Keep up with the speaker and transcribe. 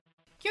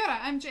Kia ora,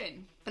 I'm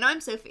Jen. And I'm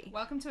Sophie.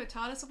 Welcome to A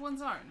TARDIS of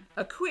One's Own.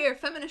 A queer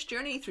feminist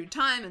journey through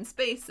time and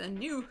space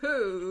and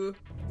yoo-hoo.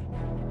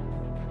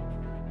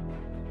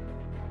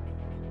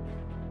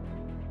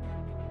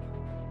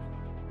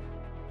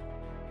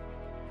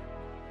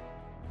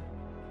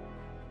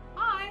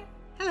 Hi.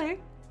 Hello.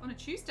 On a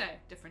Tuesday,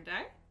 different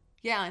day.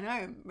 Yeah, I know,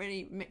 I'm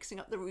really mixing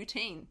up the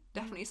routine.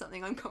 Definitely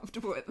something I'm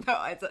comfortable with.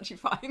 No, it's actually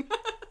fine.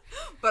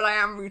 But I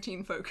am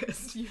routine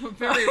focused. You're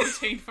very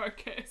routine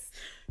focused.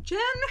 Jen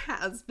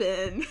has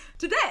been.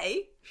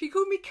 Today, she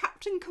called me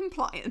Captain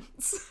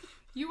Compliance.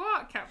 You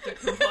are Captain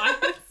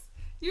Compliance.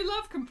 You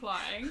love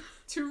complying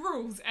to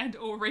rules and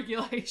or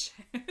regulations.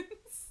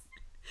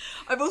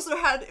 I've also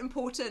had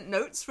important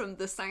notes from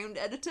the sound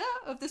editor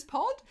of this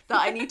pod that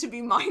I need to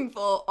be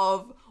mindful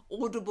of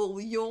audible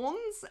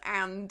yawns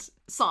and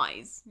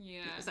sighs.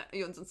 Yeah.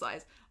 Yawns and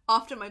sighs.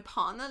 After my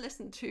partner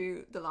listened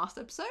to the last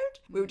episode,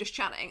 we were just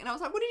chatting, and I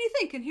was like, what did you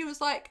think? And he was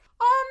like,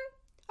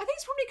 I think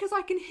it's probably because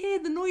I can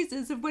hear the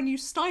noises of when you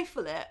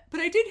stifle it,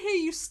 but I did hear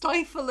you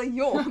stifle a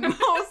yawn. I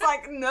was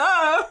like,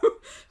 no!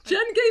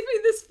 Jen gave me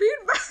this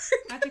feedback.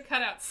 I had to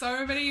cut out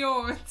so many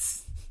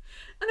yawns.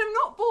 And I'm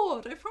not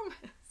bored, I promise.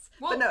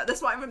 Well, but no,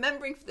 that's what I'm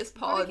remembering for this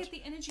pod. Gotta get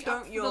the energy Don't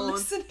up for yawn. the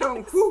listeners.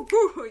 Don't whoo,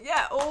 whoo.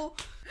 Yeah, all...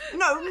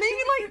 No, maybe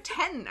like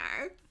 10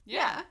 now.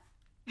 Yeah.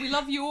 We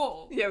love you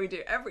all. Yeah, we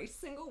do. Every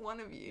single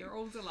one of you. You're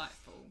all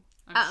delightful,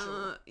 I'm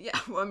sure. Yeah,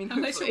 well, I mean,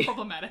 Unless hopefully. you're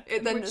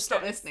problematic. Then just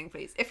stop listening,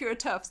 please. If you're a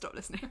turf, stop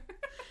listening.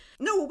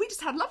 No, well, we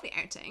just had a lovely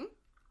outing.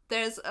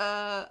 There's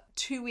a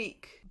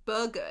 2-week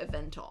burger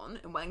event on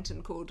in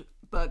Wellington called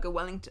Burger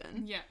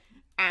Wellington. Yeah.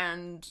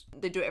 And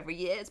they do it every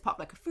year. It's part of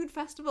like a food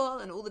festival,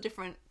 and all the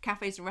different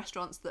cafes and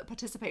restaurants that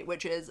participate,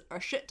 which is a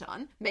shit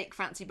ton, make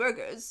fancy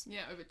burgers.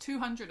 Yeah, over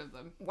 200 of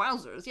them.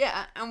 Wowzers,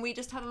 yeah. And we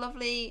just had a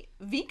lovely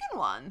vegan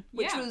one,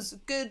 which was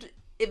good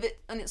if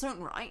it in its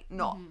own right,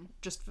 not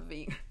just for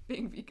being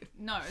vegan.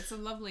 No, it's a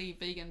lovely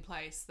vegan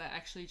place that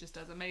actually just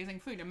does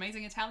amazing food,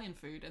 amazing Italian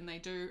food, and they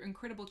do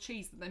incredible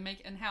cheese that they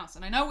make in-house.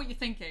 And I know what you're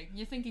thinking.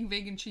 You're thinking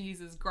vegan cheese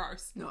is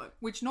gross. No.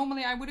 Which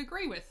normally I would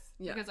agree with.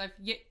 Yeah. Because I've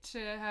yet to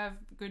have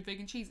good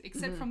vegan cheese,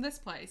 except from this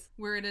place,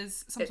 where it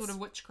is some sort of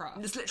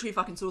witchcraft. It's literally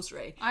fucking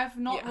sorcery. I've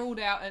not ruled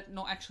out it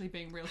not actually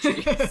being real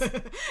cheese.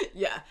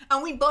 Yeah.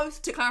 And we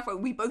both, to clarify,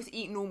 we both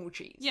eat normal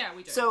cheese. Yeah,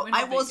 we do. So We're not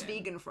I was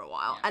vegan. vegan for a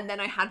while, Yeah. and then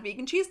I had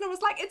vegan cheese, and I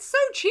was like, it's so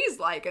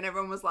cheese-like, and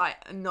everyone was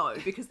like, no,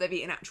 because they've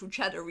eaten actual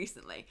cheddar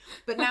recently.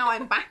 But now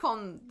I'm back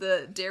on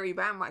the dairy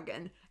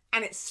bandwagon,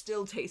 and it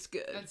still tastes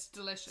good. It's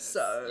delicious.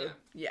 So,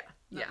 yeah.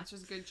 It's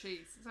just good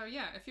cheese. So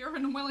yeah, if you're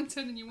in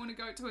Wellington and you want to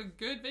go to a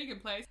good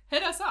vegan place,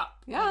 hit us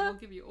up. Yeah. We'll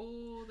give you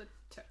all the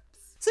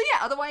tips. So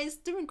yeah, otherwise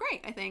doing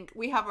great, I think.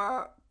 We have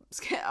our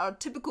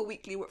typical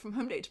weekly work from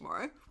home day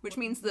tomorrow, which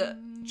means that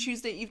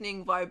Tuesday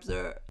evening vibes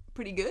are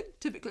pretty good,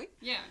 typically.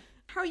 Yeah.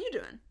 How are you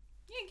doing?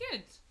 Yeah,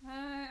 good.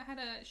 I had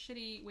a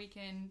shitty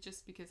weekend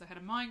just because I had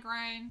a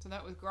migraine, so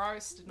that was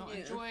gross. Did not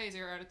enjoy.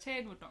 0 out of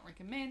 10. Would not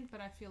recommend, but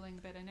I'm feeling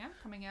better now,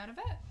 coming out of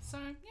it. So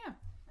yeah,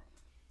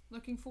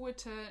 looking forward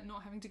to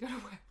not having to go to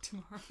work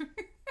tomorrow.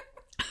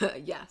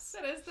 Yes.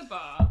 That is the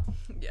bar.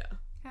 Yeah.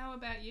 How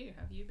about you?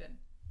 How have you been?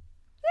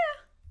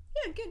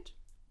 Yeah,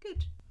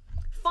 good.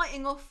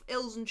 Fighting off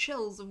ills and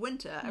chills of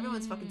winter.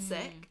 Everyone's fucking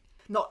sick.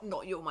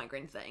 Not your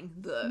migraine thing.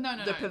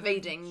 The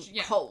pervading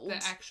cold. The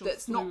actual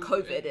that's not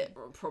flu COVID. It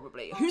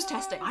probably. Who's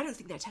testing? I don't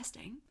think they're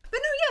testing. But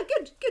no,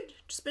 yeah, good.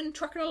 Just been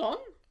trucking along,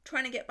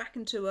 trying to get back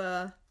into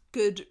a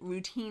good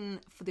routine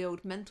for the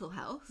old mental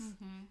health.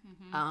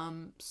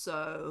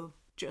 So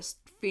just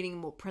feeling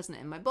more present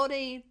in my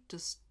body,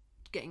 just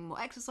getting more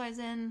exercise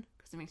in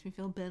because it makes me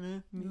feel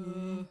better.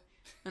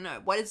 I know.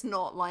 Why is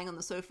not lying on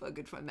the sofa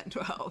good for my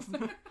mental health?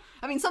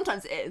 I mean,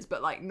 sometimes it is,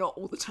 but like not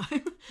all the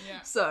time.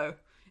 Yeah. So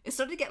it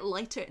started to get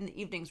lighter in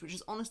the evenings, which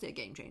is honestly a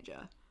game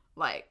changer.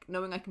 Like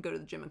knowing I can go to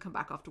the gym and come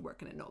back after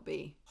work and it not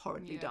be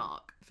horridly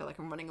dark. I feel like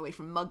I'm running away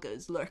from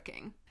muggers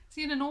lurking.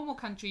 See, in a normal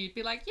country, you'd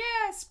be like,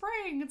 yeah,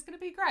 spring, it's going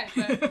to be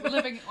great. But we're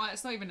living, well,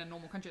 it's not even a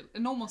normal country, a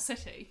normal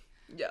city.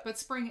 Yeah. But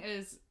spring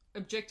is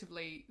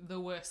objectively the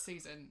worst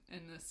season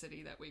in the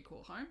city that we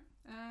call home.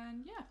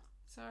 And yeah,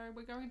 so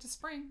we're going into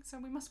spring, so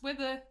we must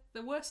weather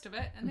the worst of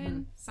it, and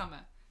then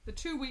summer. The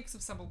 2 weeks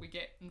of summer we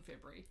get in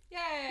February.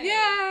 Yay!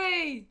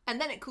 Yay! And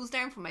then it cools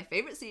down from my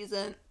favourite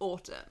season,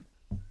 autumn.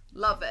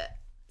 Love it.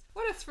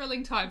 What a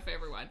thrilling time for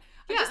everyone.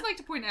 I'd just like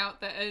to point out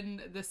that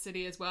in the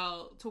city as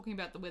well, talking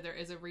about the weather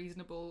is a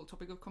reasonable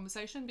topic of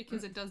conversation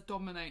because it does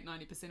dominate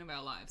 90% of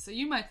our lives. So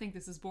you might think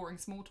this is boring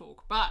small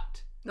talk,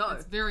 but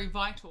it's very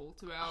vital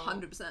to our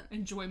 100%.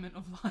 enjoyment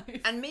of life.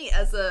 And me,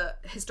 as a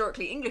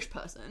historically English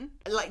person,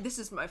 like, this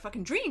is my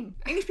fucking dream.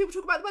 English people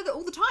talk about the weather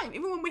all the time,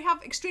 even when we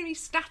have extremely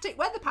static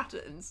weather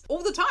patterns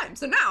all the time.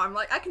 So now I'm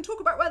like, I can talk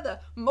about weather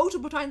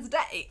multiple times a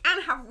day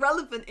and have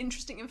relevant,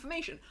 interesting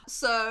information.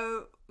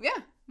 So,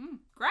 yeah.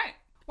 Great.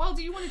 Well,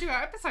 do you want to do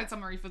our episode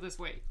summary for this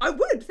week? I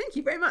would, thank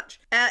you very much.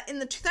 In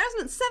the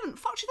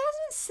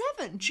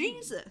 2007,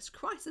 Jesus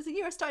Christ, it's the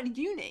year I started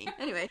uni.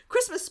 Anyway,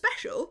 Christmas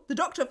special, the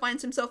Doctor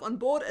finds himself on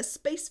board a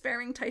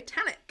spacefaring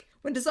Titanic,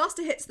 When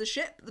disaster hits the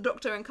ship, the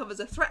Doctor uncovers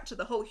a threat to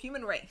the whole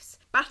human race.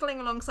 Battling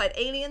alongside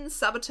aliens,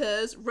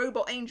 saboteurs,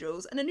 robot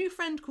angels, and a new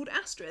friend called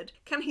Astrid,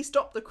 can he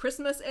stop the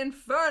Christmas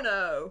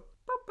inferno?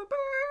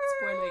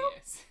 Spoiler,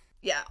 yes.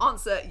 Yeah,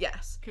 answer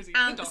yes. 'Cause he's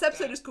And the this Doctor.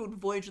 episode is called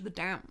Voyage of the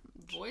Damned.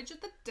 Voyage of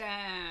the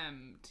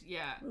Damned.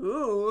 Yeah.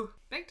 Ooh.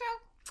 Big deal?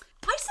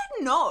 I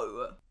said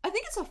no. I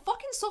think it's a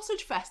fucking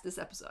sausage fest, this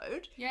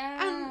episode.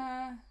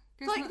 Yeah.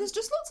 Like, there's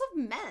just lots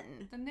of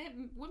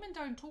men. Women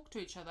don't talk to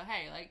each other,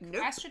 hey? Like,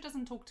 Nope. Astrid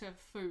doesn't talk to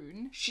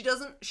Foon. She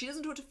doesn't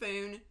talk to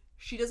Foon.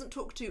 She doesn't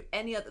talk to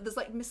any other. There's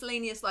like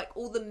miscellaneous, like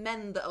all the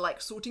men that are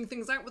like sorting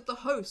things out with the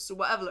hosts or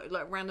whatever,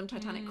 like random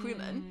Titanic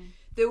crewmen.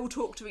 They all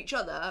talk to each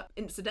other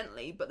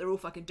incidentally, but they're all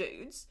fucking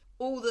dudes.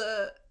 All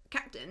the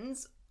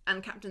captains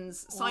and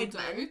captains'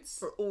 sidemen dudes.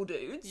 are all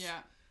dudes.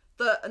 Yeah.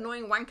 The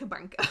annoying wanker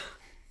banker,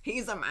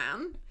 he's a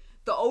man.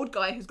 The old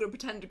guy who's got a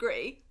pretend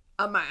degree,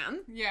 a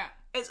man. Yeah.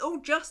 It's all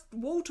just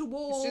wall to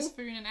wall. It's just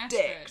Foon and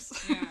Astrid.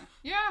 dicks. Yeah.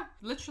 Yeah.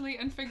 Literally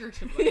and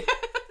figuratively.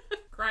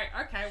 Great.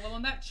 Okay. Well,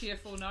 on that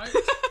cheerful note,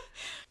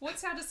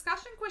 what's our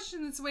discussion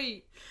question this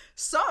week?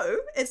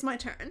 So, it's my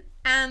turn.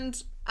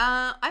 And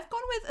I've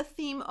gone with a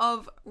theme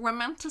of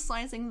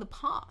romanticizing the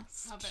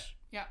past. Love it.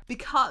 Yeah.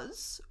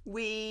 Because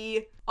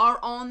we are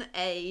on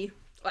the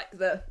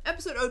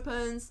episode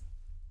opens,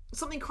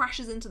 something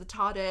crashes into the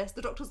TARDIS,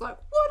 the Doctor's like,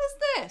 what is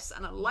this?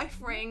 And a life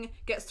ring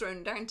gets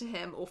thrown down to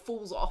him or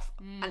falls off,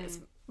 and it's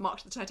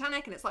marked the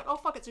Titanic, and it's like, oh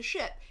fuck, it's a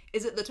ship.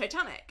 Is it the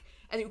Titanic?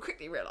 And you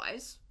quickly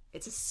realise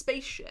it's a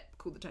spaceship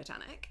called the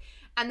Titanic.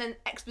 And then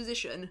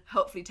exposition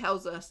helpfully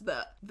tells us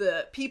that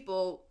the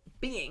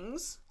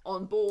beings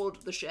on board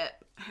the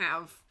ship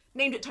have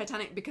named it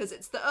Titanic because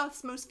it's the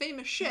Earth's most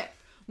famous ship.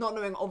 Not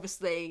knowing,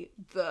 obviously,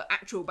 the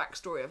actual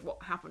backstory of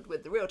what happened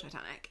with the real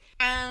Titanic.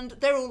 And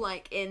they're all,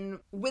 like,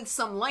 with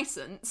some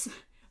license,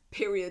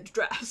 period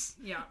dress.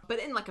 Yeah. But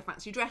in, like, a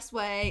fancy dress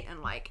way,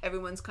 and, like,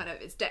 everyone's kind of,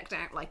 it's decked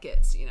out like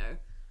it's,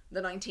 the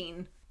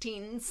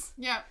 19-teens.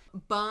 Yeah.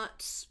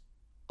 But,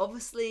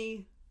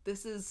 obviously,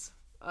 this is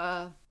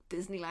a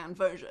Disneyland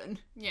version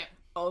Yeah.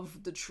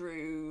 of the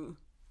true...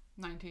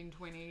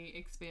 1920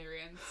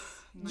 experience.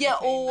 Yeah,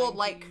 or, 1919.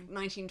 like,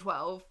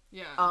 1912.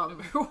 Yeah,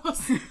 whatever it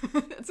was.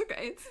 It's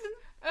okay. It's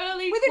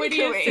Early within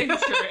 20th Cooey.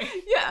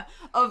 century. Yeah,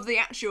 of the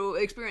actual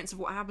experience of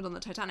what happened on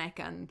the Titanic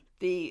and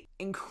the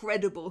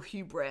incredible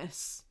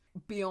hubris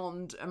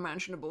beyond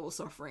imaginable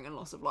suffering and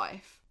loss of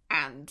life.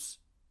 And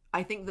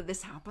I think that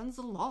this happens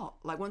a lot.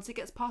 Like, once it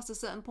gets past a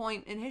certain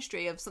point in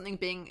history of something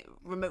being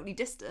remotely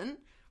distant,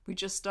 we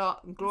just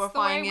start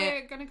glorifying It's the way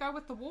it. we're going to go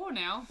with the war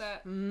now,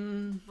 that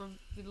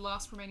the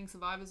last remaining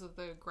survivors of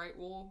the Great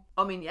War.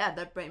 I mean, yeah,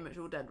 they're pretty much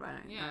all dead right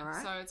now. Yeah,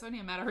 right? so it's only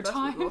a matter of First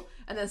World time. War,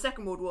 and then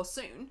Second World War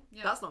soon.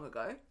 Yeah. That's long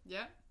ago.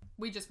 Yeah.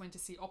 We just went to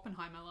see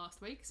Oppenheimer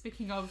last week.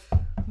 Speaking of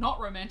not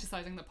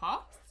romanticising the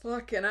past.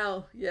 Fucking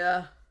hell,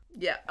 yeah.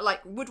 Yeah, like,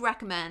 would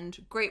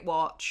recommend, great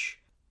watch.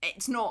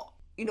 It's not,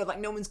 like,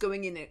 no one's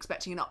going in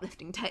expecting an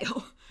uplifting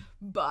tale,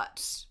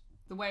 but...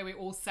 The way we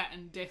all sat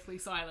in deathly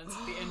silence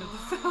at the end of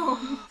the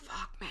film.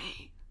 Fuck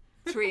me.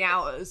 3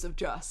 hours of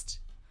just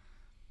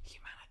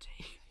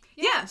humanity.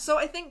 Yeah, so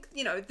I think,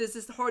 there's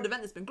this horrid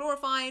event that's been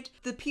glorified.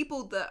 The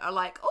people that are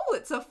like, oh,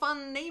 it's a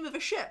fun name of a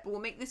ship.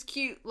 We'll make this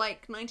cute,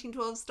 like,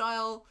 1912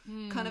 style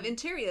kind of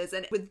interiors.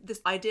 And with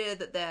this idea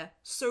that they're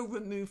so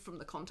removed from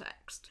the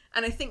context.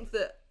 And I think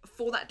that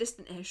for that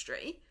distant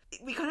history,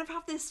 we kind of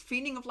have this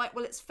feeling of like,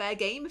 well, it's fair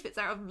game if it's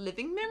out of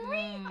living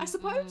memory, I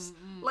suppose.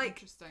 Like,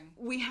 Interesting.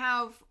 we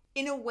have,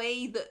 in a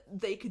way that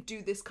they could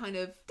do this kind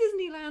of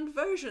Disneyland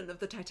version of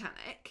the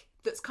Titanic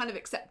that's kind of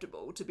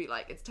acceptable to be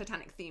like, it's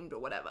Titanic themed or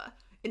whatever,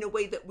 in a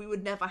way that we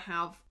would never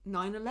have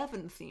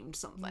 9/11 themed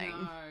something.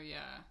 No,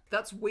 yeah.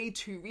 That's way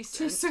too recent.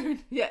 Too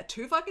soon. Yeah,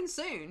 too fucking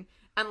soon.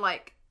 And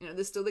like,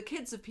 there's still the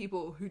kids of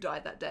people who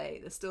died that day.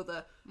 There's still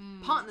the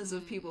partners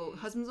of people,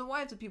 husbands and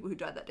wives of people who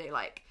died that day.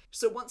 Like,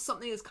 so once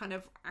something is kind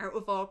of out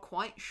of our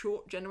quite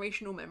short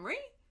generational memory,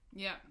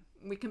 Yeah.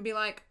 we can be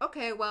like,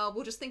 okay, well,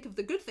 we'll just think of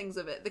the good things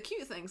of it, the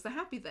cute things, the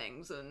happy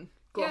things, and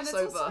Yeah, gloss that's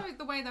over. also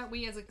the way that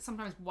we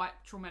sometimes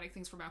wipe traumatic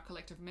things from our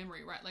collective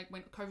memory, right? Like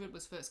when COVID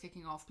was first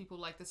kicking off, people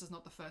were like, this is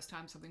not the first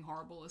time something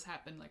horrible has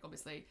happened. Like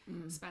obviously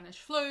Spanish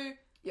flu,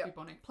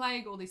 bubonic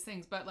plague, all these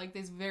things. But like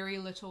there's very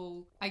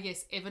little, I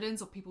guess,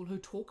 evidence or people who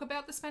talk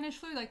about the Spanish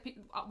flu. Like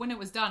when it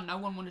was done, no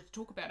one wanted to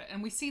talk about it.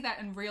 And we see that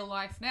in real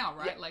life now,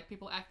 right? Yeah. Like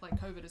people act like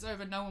COVID is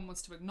over. No one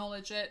wants to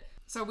acknowledge it.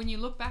 So when you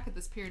look back at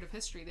this period of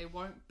history, there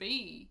won't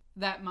be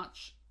that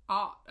much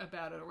art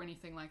about it or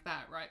anything like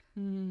that, right?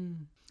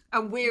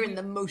 And we're in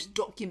the most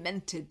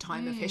documented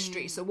time of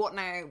history, so what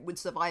now would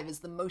survive is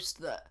the most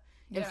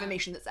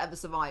information that's ever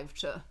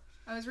survived to...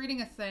 I was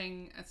reading a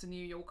thing, it's a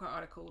New Yorker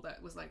article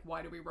that was like,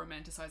 why do we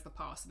romanticize the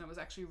past? And it was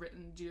actually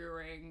written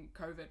during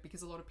COVID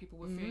because a lot of people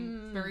were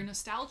feeling very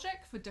nostalgic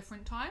for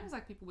different times.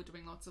 Like people were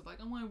doing lots of like,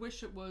 oh, I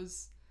wish it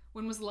was,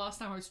 when was the last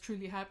time I was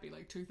truly happy?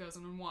 Like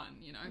 2001,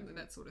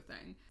 that sort of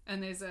thing.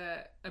 And there's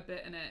a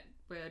bit in it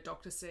where a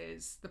doctor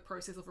says the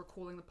process of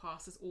recalling the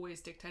past is always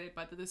dictated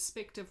by the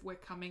perspective we're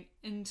coming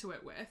into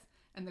it with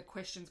and the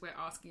questions we're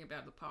asking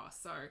about the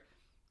past. So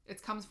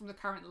it comes from the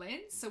current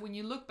lens. So when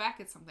you look back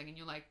at something and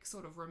you're like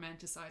sort of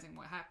romanticizing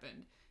what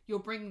happened, you're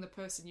bringing the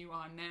person you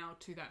are now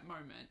to that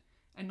moment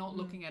and not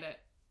looking at it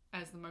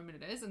as the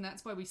moment it is. And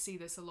that's why we see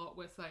this a lot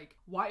with like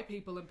white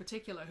people in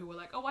particular who are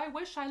like, oh, I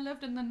wish I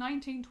lived in the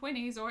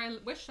 1920s, or I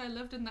wish I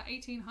lived in the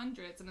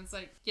 1800s. And it's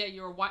like, yeah,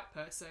 you're a white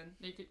person,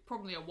 you're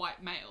probably a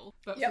white male,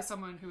 but for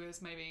someone who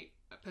is maybe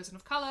a person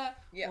of color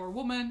or a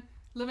woman,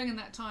 living in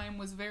that time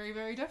was very,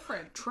 very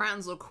different.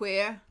 Trans or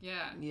queer.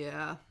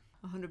 Yeah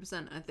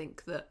 100%. I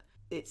think that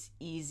it's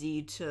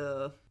easy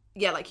to,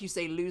 like you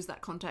say, lose that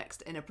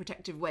context in a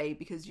protective way,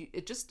 because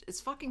it's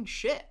fucking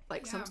shit.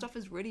 Like, some stuff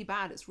is really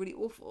bad, it's really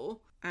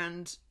awful.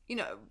 And, you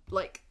know,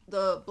 like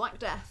the Black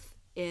Death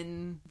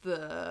in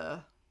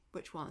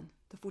which one?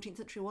 The 14th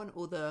century one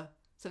or the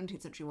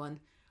 17th century one?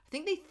 I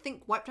think they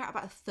wiped out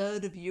about a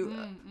third of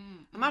Europe.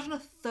 Imagine a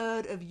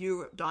third of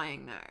Europe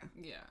dying now.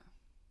 Yeah.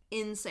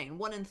 Insane.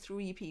 1 in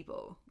 3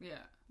 people.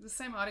 Yeah. The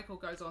same article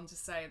goes on to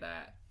say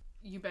that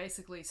you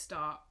basically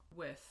start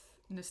with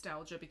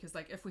nostalgia, because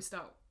like if we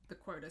start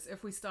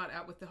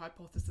out with the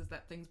hypothesis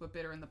that things were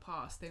better in the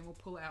past, then we'll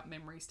pull out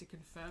memories to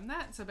confirm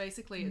that. So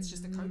basically it's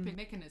just a coping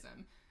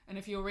mechanism. And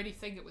if you already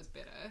think it was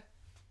better,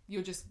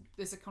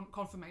 there's a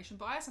confirmation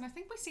bias. And I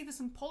think we see this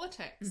in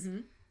politics,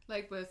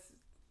 like with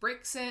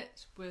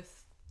Brexit,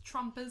 with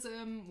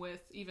Trumpism,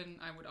 with even,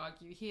 I would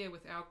argue here,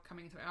 with our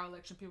coming into our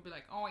election, people be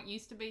like, oh, it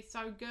used to be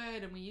so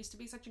good and we used to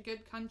be such a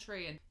good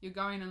country. And you're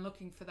going and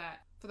looking for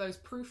those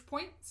proof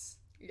points.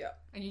 Yeah.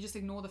 And you just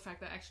ignore the fact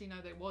that actually, no,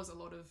 there was a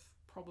lot of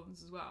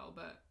problems as well,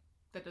 but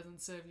that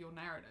doesn't serve your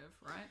narrative,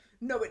 right?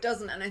 No, it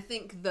doesn't. And I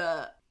think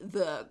the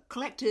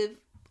collective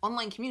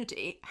online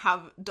community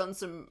have done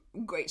some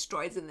great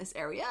strides in this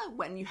area.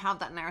 When you have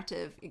that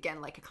narrative,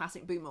 again, like a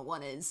classic boomer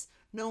one is,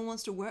 no one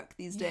wants to work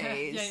these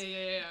days.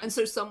 Yeah. And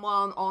so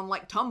someone on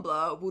like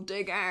Tumblr will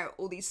dig out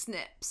all these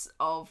snips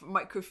of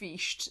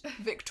microfished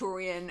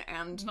Victorian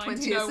and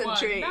 20th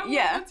century. No one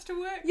wants to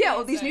work.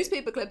 All these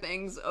newspaper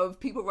clippings of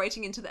people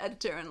writing into the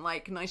editor in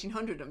like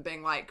 1900 and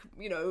being like,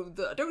 you know,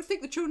 I don't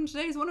think the children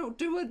today want to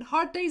do a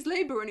hard day's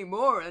labour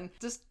anymore, and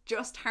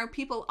just how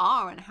people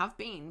are and have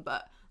been.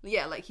 But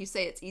yeah, like you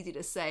say, it's easy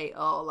to say,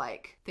 oh,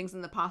 like things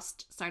in the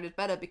past sounded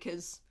better,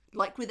 because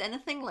like with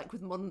anything, like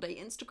with modern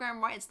day Instagram,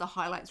 right, it's the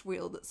highlights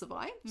reel that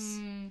survives.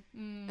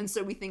 And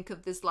so we think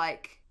of this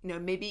like, you know,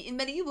 maybe in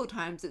medieval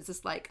times it's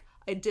this like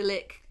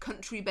idyllic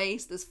country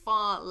base, there's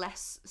far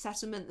less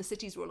settlement, the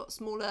cities were a lot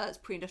smaller, it's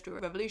pre-industrial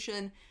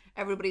revolution,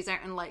 everybody's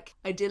out in like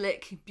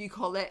idyllic,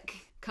 bucolic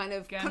kind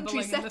of gambling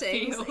country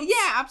settings.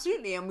 Yeah,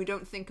 absolutely. And we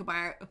don't think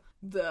about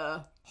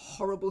the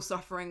horrible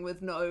suffering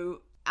with no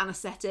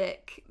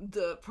anesthetic,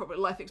 the probably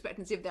life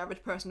expectancy of the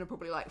average person are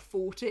probably like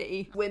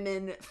 40,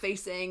 women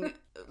facing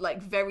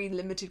like very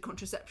limited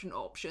contraception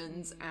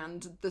options,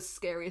 and the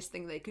scariest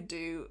thing they could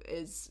do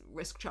is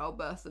risk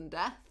childbirth and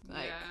death.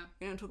 Like,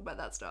 we don't talk about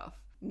that stuff.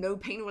 No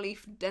pain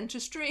relief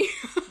dentistry.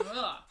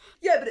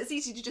 Yeah, but it's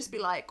easy to just be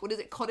like, what is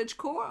it,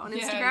 cottagecore on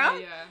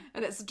Instagram? Yeah.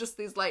 And it's just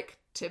these like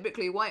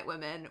typically white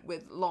women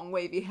with long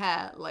wavy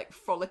hair like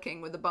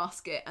frolicking with a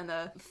basket and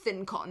a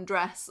thin cotton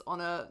dress on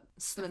a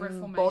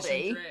slim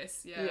body.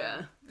 Dress,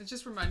 yeah. It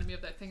just reminded me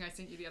of that thing I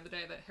sent you the other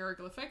day, that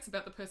hieroglyphics,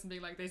 about the person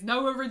being like, there's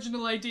no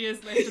original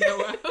ideas left in the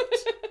world.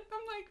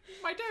 I'm like,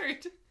 my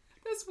dude,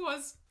 this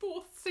was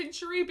 4th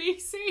century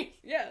BC.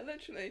 Yeah,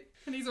 literally.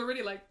 And he's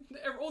already like,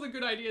 all the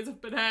good ideas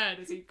have been had,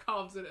 as he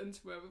carves it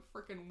into a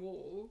freaking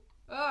wall.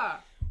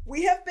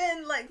 We have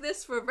been like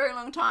this for a very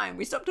long time.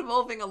 We stopped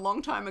evolving a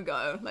long time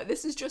ago. Like,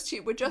 this is just,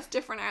 we're just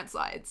different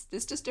outsides.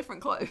 It's just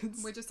different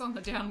clothes. We're just on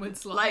the downward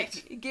slide.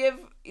 Like,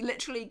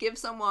 give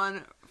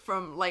someone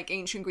from like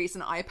ancient Greece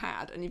an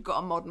iPad and you've got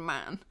a modern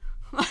man.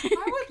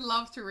 I would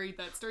love to read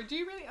that story. Do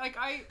you really? Like,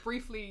 I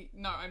briefly...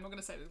 No, I'm not going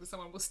to say this because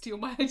someone will steal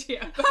my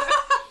idea. But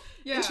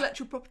yeah.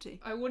 Intellectual property.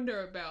 I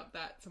wonder about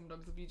that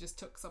sometimes. If you just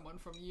took someone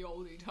from ye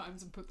olde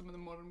times and put them in the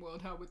modern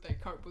world, how would they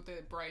cope? Would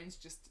their brains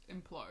just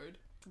implode?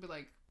 It'd be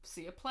like,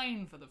 see a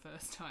plane for the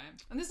first time.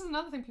 And this is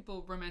another thing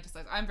people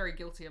romanticize. I'm very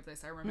guilty of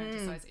this. I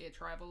romanticize air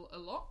travel a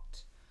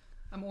lot.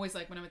 I'm always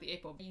like, when I'm at the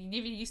airport, you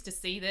never used to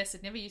see this.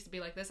 It never used to be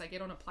like this. I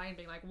get on a plane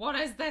being like, what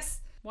is this?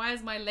 Why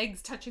is my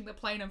legs touching the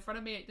plane in front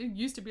of me? It didn't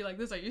used to be like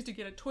this. I used to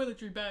get a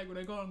toiletry bag when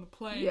I got on the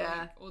plane.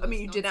 Yeah. Like, I mean,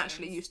 you did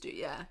actually used to,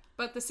 yeah.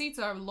 But the seats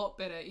are a lot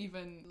better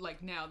even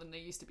like now than they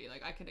used to be.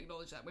 Like, I can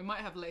acknowledge that. We might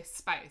have less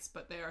space,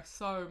 but they are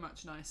so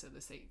much nicer, the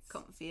seats.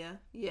 Comfier.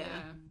 Yeah.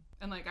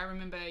 And like, I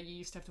remember you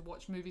used to have to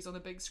watch movies on the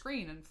big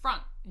screen in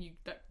front. And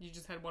you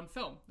just had one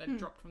film that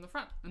dropped from the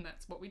front. And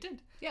that's what we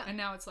did. Yeah. And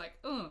now it's like,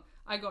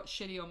 I got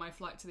shitty on my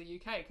flight to the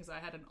UK because I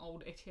had an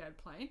old Etihad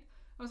plane.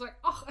 I was like,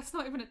 oh, it's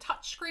not even a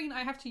touch screen.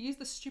 I have to use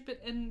the stupid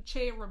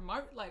in-chair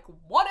remote. Like,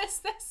 what is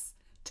this?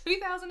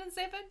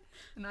 2007?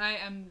 And I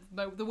am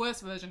the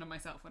worst version of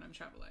myself when I'm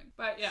traveling.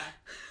 But yeah.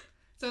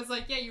 So it's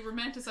like, yeah, you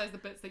romanticize the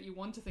bits that you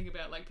want to think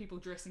about, like people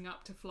dressing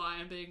up to fly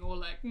and being all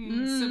like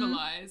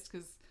civilized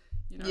because,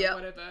 you know,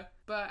 whatever.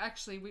 But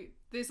actually,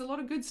 there's a lot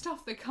of good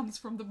stuff that comes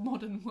from the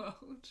modern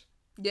world.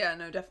 Yeah,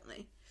 no,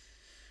 definitely.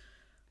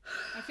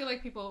 I feel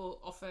like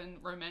people often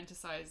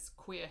romanticize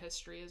queer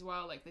history as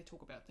well. Like, they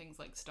talk about things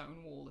like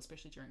Stonewall,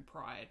 especially during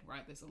Pride,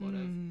 right? There's a lot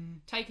of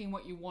taking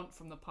what you want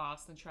from the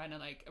past and trying to,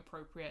 like,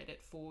 appropriate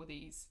it for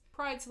these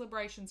Pride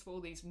celebrations, for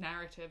all these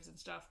narratives and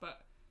stuff,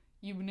 but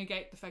you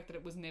negate the fact that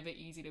it was never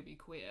easy to be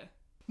queer.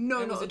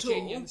 No, it was not a at all.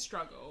 genuine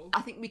struggle.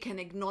 I think we can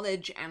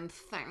acknowledge and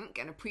thank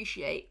and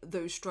appreciate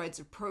those strides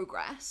of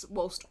progress,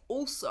 whilst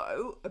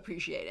also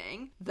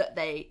appreciating that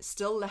they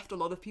still left a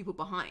lot of people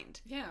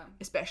behind. Yeah.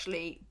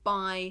 Especially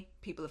bi,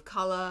 people of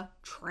colour,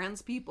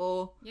 trans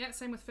people. Yeah,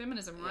 same with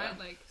feminism, right?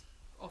 Like,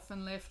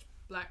 often left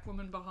black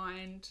women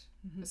behind,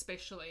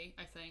 especially,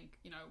 I think,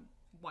 you know,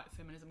 white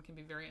feminism can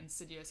be very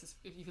insidious.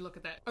 If you look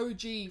at that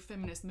OG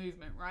feminist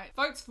movement, right?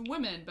 Votes for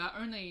women, but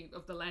only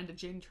of the landed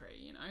gentry,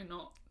 you know,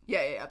 not...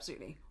 Yeah,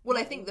 absolutely. Well,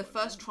 I think the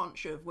first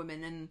tranche of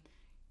women in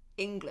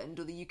England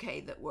or the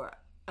UK that were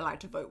allowed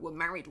to vote were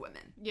married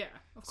women. Yeah,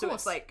 of course. So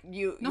it's like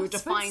you're Not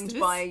defined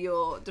spinsters. by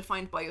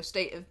your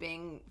state of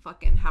being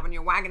fucking having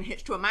your wagon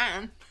hitched to a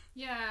man.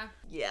 Yeah.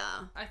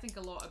 Yeah. I think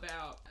a lot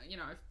about, you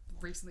know,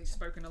 I've recently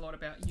spoken a lot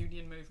about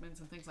union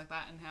movements and things like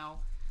that, and how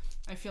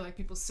I feel like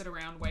people sit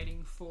around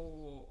waiting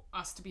for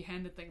us to be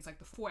handed things like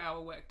the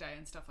 4-hour workday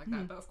and stuff like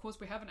that. But of course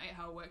we have an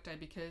 8-hour workday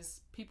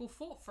because people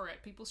fought for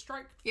it. People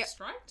stroked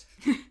for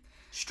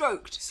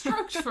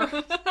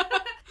it.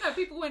 No,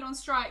 people went on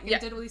strike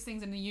and did all these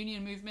things in the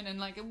union movement, and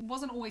like, it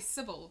wasn't always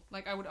civil.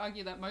 Like, I would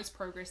argue that most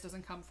progress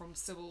doesn't come from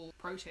civil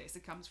protest.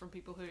 It comes from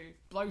people who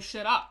blow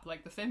shit up,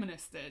 like the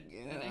feminists did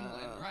in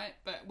England, right?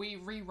 But we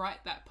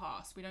rewrite that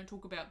past. We don't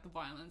talk about the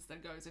violence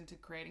that goes into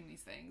creating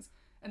these things.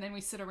 And then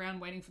we sit around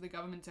waiting for the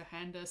government to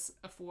hand us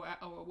a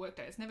 4-hour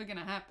workday. It's never going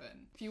to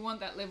happen. If you want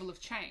that level of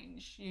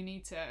change, you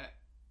need to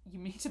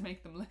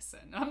make them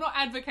listen. I'm not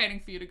advocating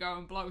for you to go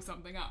and blow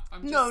something up.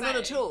 I'm just saying, not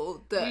at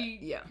all.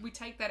 We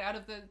take that out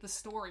of the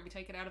story. We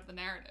take it out of the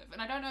narrative.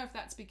 And I don't know if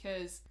that's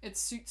because it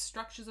suits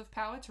structures of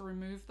power to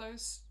remove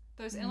those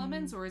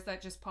elements, or is that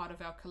just part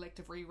of our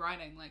collective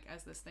rewriting? Like,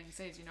 as this thing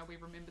says, you know, we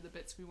remember the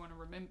bits we want to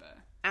remember.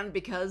 And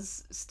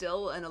because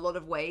still, in a lot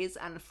of ways,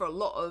 and for a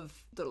lot of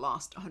the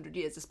last 100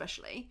 years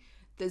especially,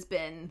 there's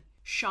been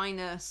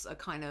shyness, a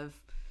kind of,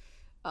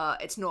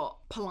 it's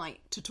not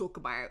polite to talk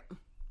about.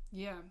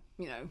 Yeah.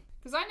 You know.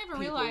 Because I never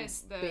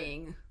realised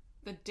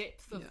the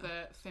depth of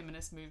the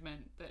feminist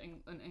movement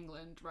in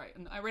England, right?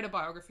 And I read a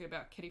biography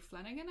about Kitty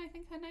Flanagan, I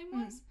think her name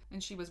was.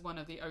 And she was one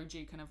of the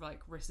OG kind of like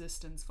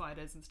resistance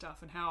fighters and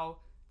stuff, and how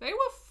they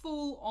were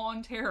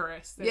full-on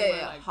terrorists. They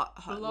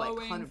were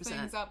blowing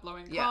things up,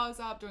 blowing cars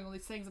up, doing all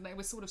these things, and they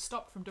were sort of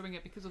stopped from doing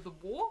it because of the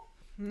war.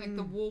 Like,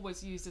 the war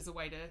was used as a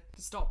way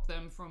to stop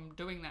them from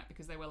doing that,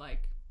 because they were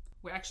like,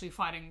 we're actually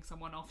fighting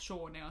someone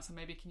offshore now, so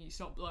maybe can you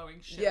stop blowing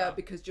shit up?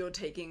 Because you're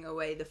taking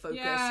away the focus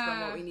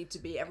from what we need to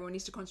be. Everyone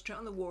needs to concentrate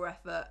on the war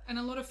effort. And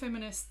a lot of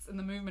feminists in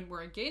the movement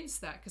were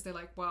against that, because they're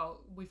like,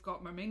 well, we've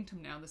got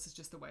momentum now, this is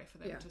just a way for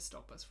them to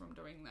stop us from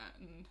doing that.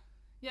 And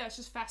yeah, it's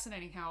just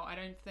fascinating how I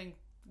don't think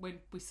when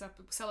we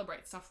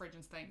celebrate suffrage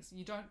and things,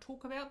 you don't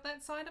talk about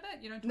that side of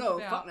it. You don't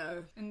talk about... Fuck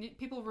no. And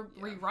people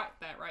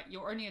rewrite that, right?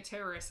 You're only a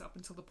terrorist up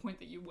until the point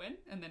that you win,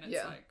 and then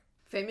it's like...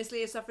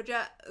 Famously, a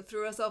suffragette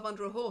threw herself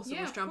under a horse and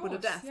was trampled to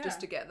death just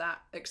to get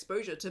that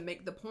exposure, to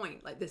make the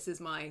point, like, this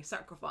is my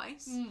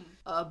sacrifice.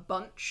 A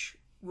bunch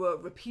were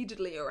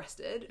repeatedly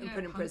arrested and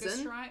put in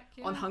prison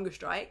on hunger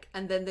strike,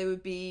 and then they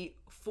would be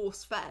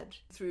force-fed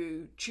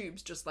through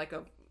tubes just like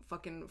a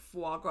fucking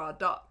foie gras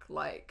duck.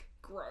 Like,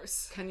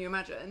 gross. Can you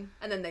imagine?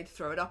 And then they'd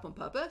throw it up on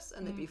purpose,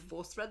 and they'd be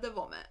force-fed their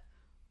vomit.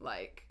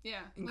 Like,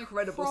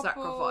 incredible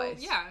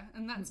sacrifice. Yeah,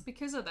 and that's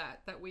because of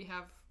that we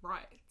have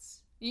rights.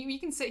 You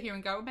can sit here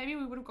and go, well, maybe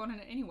we would have gone in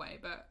it anyway,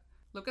 but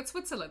look at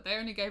Switzerland. They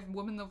only gave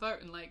women the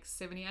vote in like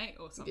 78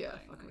 or something. Yeah,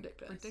 fucking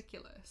like,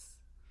 ridiculous.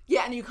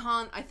 Yeah, and you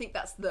can't, I think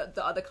that's the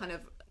other kind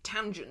of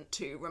tangent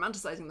to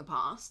romanticising the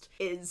past,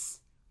 is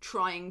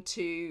trying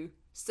to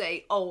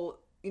say, oh,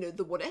 you know,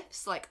 the what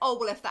ifs, like, oh,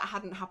 well, if that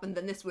hadn't happened,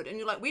 then this would. And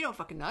you're like, we don't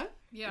fucking know.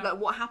 Yeah.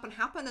 Like, what happened,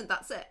 and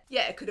that's it.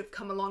 Yeah, it could have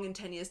come along in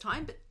 10 years'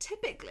 time, but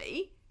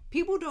typically,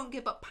 people don't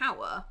give up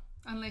power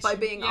by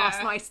being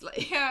asked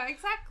nicely. Yeah,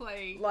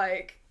 exactly.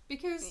 Like...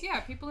 Because,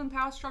 people in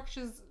power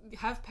structures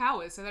have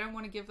powers, so they don't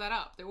want to give that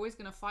up. They're always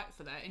going to fight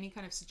for that. Any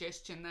kind of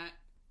suggestion that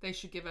they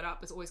should give it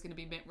up is always going to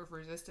be met with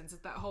resistance.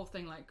 It's that whole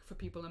thing, like, for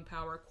people in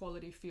power,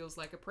 equality feels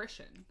like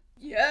oppression.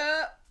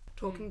 Yeah.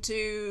 Talking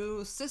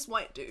to cis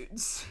white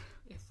dudes.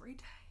 Every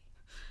day.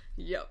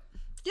 Yep.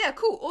 Yeah,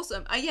 cool.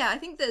 Awesome. I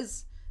think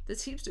there's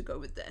heaps to go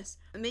with this.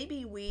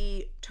 Maybe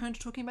we turn to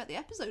talking about the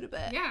episode a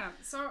bit. Yeah,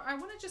 so I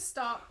want to just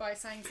start by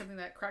saying something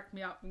that cracked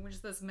me up, which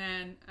is this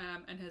man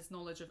and his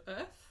knowledge of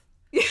Earth.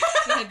 He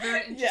had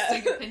very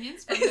interesting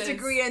opinions from his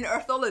degree in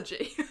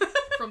earthology.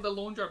 From the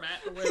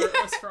laundromat, or where it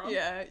was from.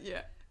 Yeah.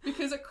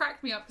 Because it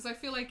cracked me up, because I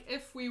feel like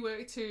if we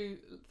were to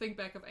think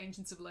back of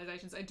ancient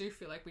civilizations, I do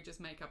feel like we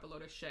just make up a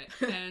lot of shit.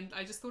 And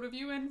I just thought of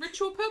you in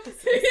ritual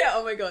purposes. Yeah,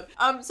 oh my god. So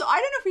I don't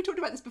know if we talked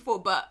about this before,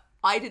 but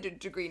I did a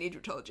degree in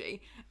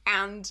Egyptology,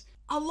 and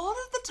a lot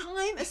of the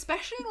time,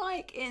 especially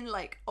like in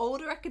like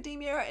older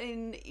academia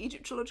in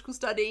Egyptological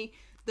study,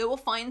 They will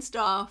find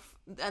stuff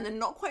and they're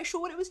not quite sure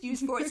what it was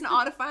used for. It's an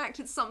artifact,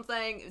 it's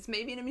something, it's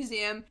maybe in a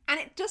museum, and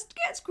it just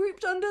gets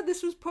grouped under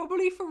this was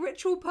probably for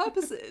ritual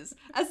purposes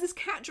as this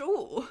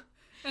catch-all.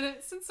 And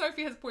since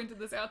Sophie has pointed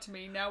this out to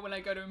me, now when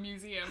I go to a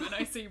museum and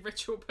I see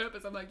ritual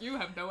purpose, I'm like, you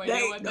have no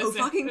idea what this is.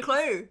 No fucking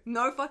clue.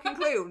 No fucking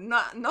clue.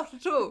 Not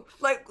at all.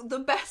 Like, the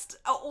best...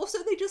 Also,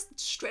 they just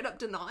straight up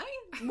deny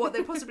what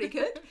they possibly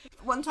could.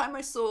 One time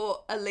I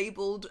saw a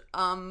labelled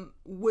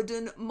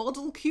wooden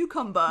model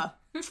cucumber.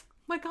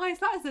 My guys,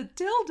 that is a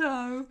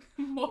dildo.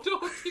 Model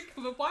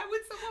cucumber? Why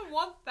would someone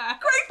want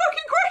that? Great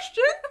fucking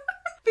question.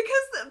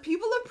 Because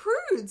people are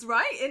prudes,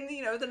 right? In,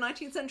 the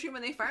 19th century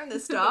when they found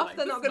this stuff, like,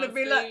 they're not going to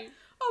be like,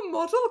 a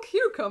model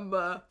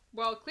cucumber.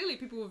 Well, clearly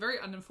people were very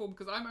uninformed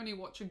because I'm only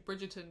watching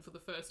Bridgerton for the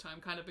first time,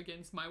 kind of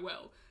against my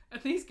will.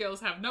 And these girls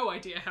have no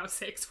idea how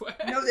sex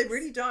works. No, they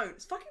really don't.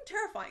 It's fucking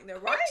terrifying though,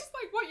 right? I'm just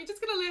like, what? You're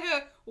just going to let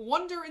her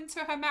wander into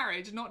her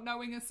marriage not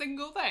knowing a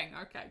single thing?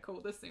 Okay,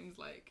 cool. This seems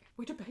like...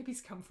 Where do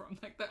babies come from?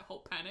 Like that whole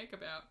panic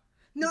about...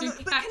 No,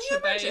 but can you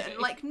imagine?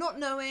 Like, not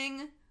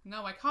knowing...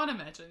 No, I can't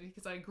imagine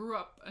because I grew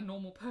up a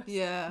normal person.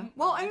 Yeah.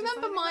 Well, I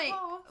remember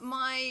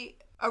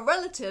a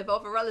relative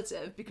of a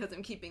relative, because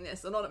I'm keeping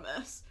this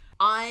anonymous,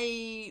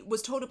 I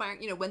was told about,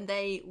 when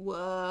they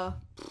were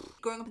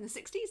growing up in the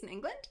 60s in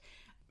England,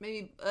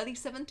 maybe early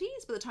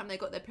 70s by the time they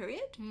got their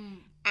period,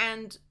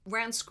 and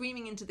ran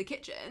screaming into the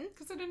kitchen.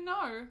 Because I didn't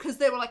know. Because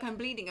they were like, I'm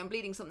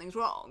bleeding, something's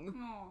wrong.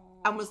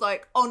 Aww. And was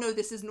like, oh no,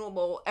 this is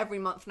normal every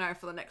month now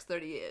for the next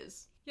 30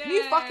 years. Yay. Can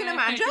you fucking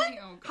imagine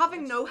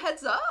having God. no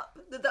heads up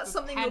that that's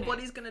something panic. your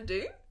body's gonna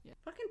do? Yeah.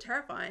 Fucking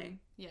terrifying.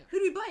 Yeah. Who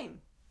do we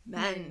blame?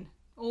 Men.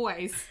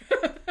 Always.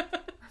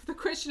 The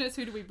question is,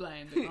 who do we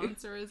blame? The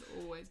answer is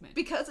always men.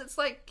 Because it's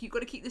like, you've got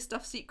to keep this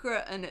stuff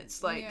secret, and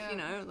it's like,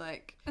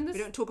 And we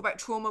don't talk about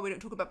trauma, we don't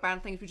talk about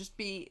bad things, we just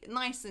be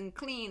nice and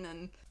clean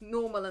and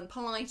normal and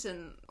polite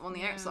and on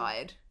the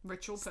outside.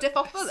 Ritual purpose. Stiff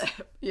off the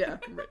lip. Yeah,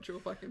 ritual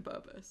fucking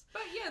purpose.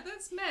 But yeah,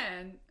 this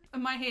man...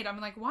 In my head, I'm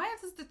like, why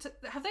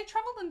have they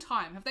travelled in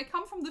time? Have they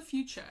come from the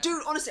future?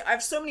 Dude, honestly, I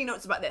have so many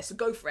notes about this, so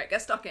go for it.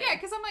 Get stuck in. Yeah,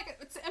 because I'm like,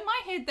 in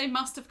my head, they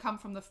must have come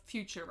from the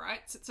future,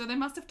 right? So they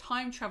must have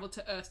time travelled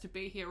to Earth to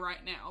be here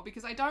right now,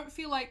 because I don't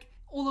feel like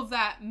all of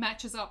that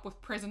matches up with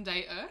present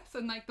day Earth,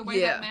 and like the way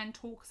that man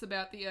talks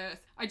about the Earth,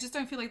 I just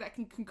don't feel like that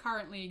can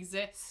concurrently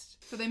exist.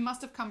 So they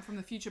must have come from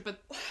the future,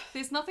 but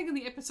there's nothing in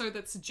the episode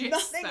that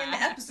suggests Nothing in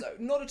the episode,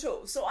 not at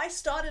all. So I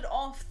started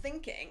off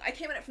thinking, I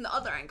came at it from the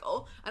other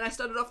angle, and I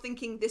started off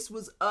thinking this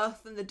was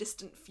Earth in the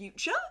distant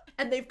future,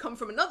 and they've come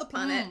from another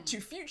planet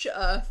to future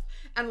Earth,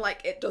 and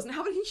like it doesn't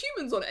have any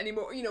humans on it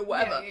anymore,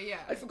 whatever. Yeah.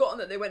 I'd forgotten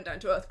that they went down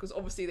to Earth because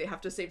obviously they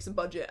have to save some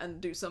budget and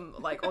do some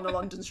like on a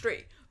London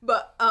street.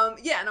 But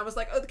and I was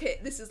like, okay,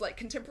 this is like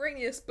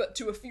contemporaneous but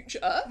to a future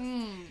Earth.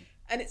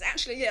 And it's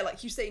actually,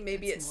 like you say,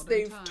 maybe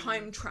they've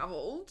time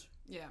travelled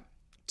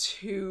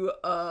to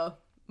a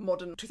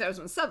modern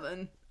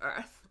 2007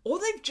 Earth. Or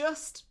they've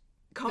just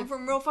come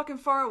from real fucking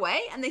far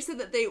away, and they said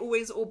that they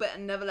always orbit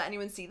and never let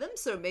anyone see them,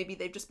 so maybe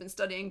they've just been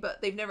studying, but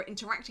they've never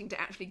interacting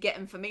to actually get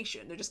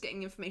information. They're just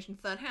getting information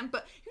third hand.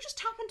 But you just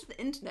tap into the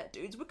internet,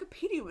 dudes.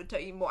 Wikipedia would tell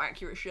you more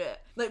accurate shit.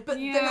 Like, but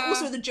then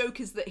also the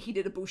joke is that he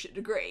did a bullshit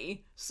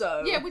degree,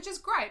 so... Yeah, which is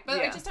great, but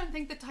I just don't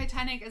think the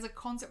Titanic as a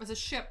concept, as a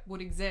ship, would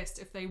exist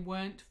if they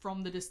weren't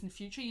from the distant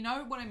future. You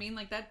know what I mean?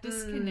 Like, that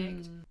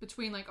disconnect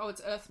between, like, oh,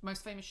 it's Earth's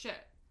most famous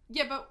ship.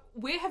 Yeah, but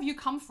where have you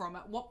come from?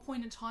 At what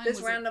point in time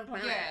this random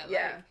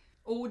planet,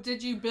 or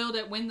did you build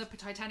it when the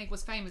Titanic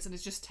was famous and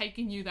it's just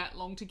taken you that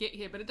long to get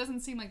here? But it doesn't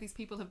seem like these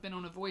people have been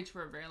on a voyage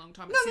for a very long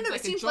time. No,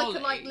 it seems like a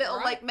little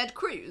right? med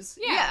cruise.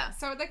 Yeah,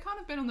 so they can't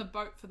have been on the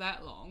boat for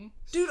that long.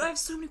 Dude, I have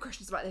so many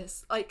questions about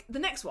this. Like, the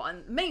next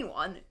one, main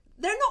one,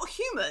 they're not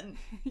human.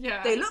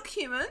 Yeah. They look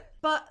human,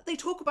 but they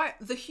talk about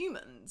the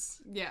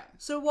humans. Yeah.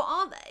 So what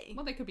are they?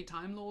 Well, they could be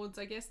Time Lords,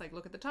 I guess. Like,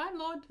 look at the Time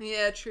Lord.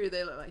 Yeah, true,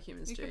 they look like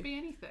humans too. It could be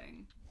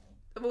anything.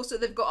 Also,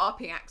 they've got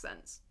RP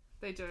accents.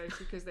 They do,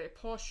 because they're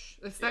posh.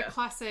 It's that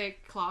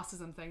classic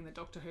classism thing that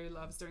Doctor Who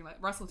loves doing,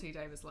 like Russell T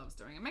Davies loves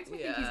doing. It makes me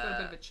think he's got a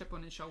bit of a chip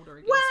on his shoulder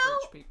against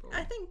rich people.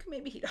 I think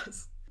maybe he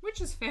does.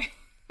 Which is fair.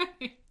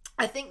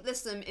 I think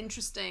there's some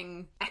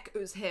interesting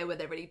echoes here where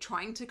they're really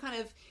trying to kind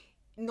of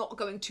not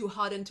going too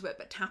hard into it,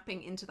 but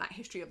tapping into that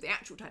history of the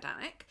actual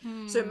Titanic.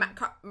 So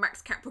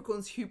Max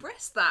Capricorn's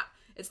hubris, that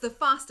it's the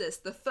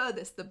fastest, the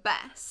furthest, the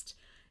best.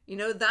 You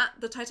know, that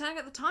the Titanic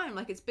at the time,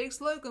 like, its big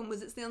slogan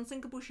was it's the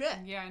unsinkable ship.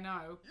 Yeah, I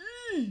know.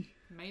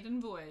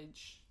 Maiden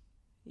voyage.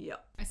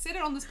 Yep. I said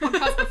it on this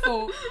podcast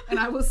before, and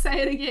I will say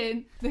it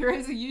again. There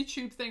is a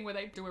YouTube thing where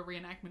they do a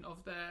reenactment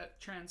of the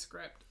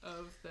transcript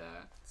of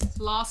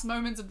the last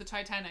moments of the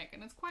Titanic,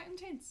 and it's quite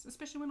intense,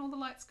 especially when all the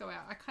lights go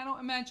out. I cannot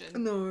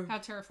imagine how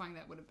terrifying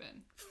that would have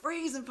been.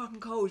 Freezing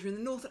fucking cold. You're in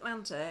the North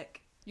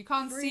Atlantic. You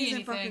can't see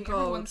anything.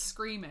 Everyone's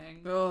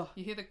screaming. Ugh.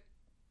 You hear the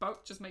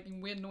boat just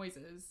making weird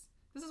noises.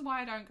 This is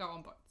why I don't go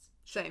on boats.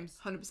 Same.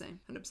 100% same.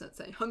 100%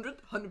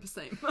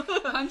 100%.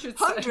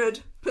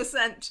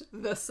 100%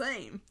 the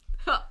same.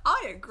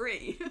 I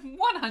agree.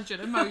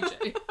 100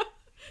 emoji.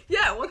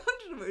 Yeah,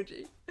 100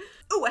 emoji.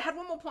 Oh, I had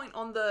one more point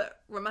on the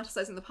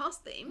romanticizing the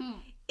past theme.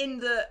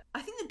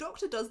 I think the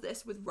Doctor does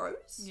this with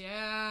Rose.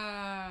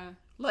 Yeah.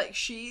 Like,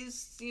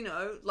 she's, you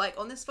know, like,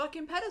 on this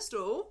fucking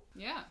pedestal.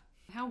 Yeah.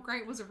 How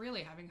great was it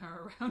really having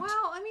her around?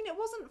 Well, I mean, it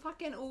wasn't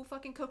fucking all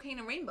fucking cocaine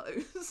and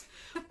rainbows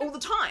all the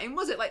time,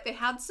 was it? Like, they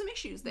had some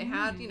issues. They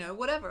had, you know,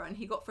 whatever. And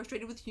he got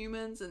frustrated with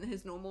humans in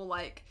his normal,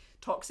 like,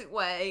 toxic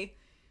way.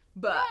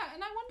 But yeah,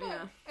 and I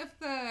wonder if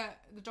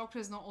the Doctor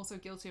is not also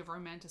guilty of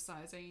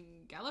romanticizing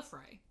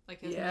Gallifrey.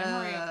 Like, his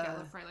memory of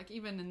Gallifrey. Like,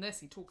 even in this,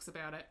 he talks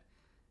about it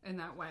in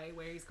that way,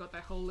 where he's got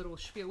that whole little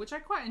spiel, which I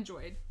quite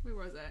enjoyed. Where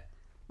was it?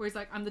 Where he's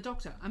like, I'm the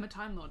Doctor, I'm a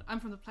Time Lord, I'm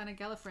from the planet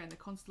Gallifrey and the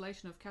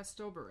constellation of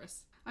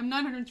Castorberus. I'm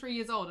 903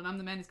 years old and I'm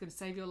the man who's going to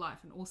save your life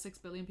and all 6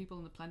 billion people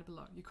on the planet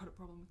below. You got a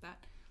problem with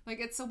that? Like,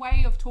 it's a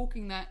way of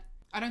talking that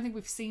I don't think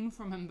we've seen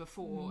from him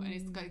before. And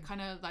it's kind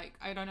of like,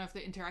 I don't know if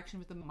the interaction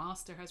with the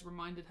Master has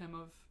reminded him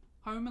of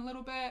home a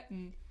little bit,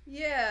 and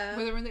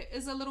whether there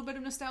is a little bit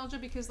of nostalgia,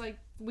 because, like,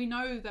 we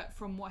know that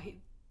from what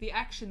the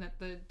action that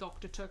the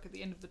Doctor took at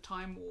the end of the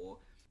Time War,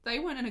 they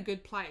weren't in a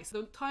good place.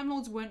 The Time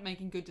Lords weren't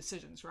making good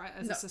decisions, right?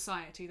 As a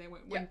society, they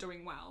weren't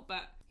doing well.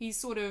 But he's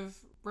sort of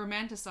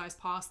romanticized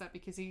past that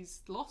because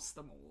he's lost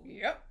them all.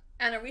 Yep.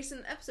 And a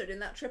recent episode in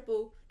that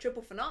triple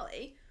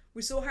finale,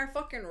 we saw how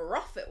fucking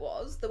rough it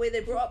was, the way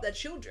they brought up their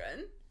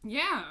children.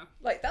 Yeah.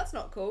 Like, that's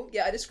not cool.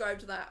 Yeah, I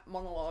described that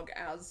monologue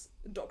as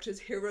Doctor's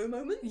hero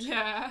moment.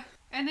 Yeah.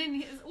 And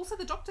then also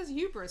the Doctor's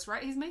hubris,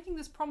 right? He's making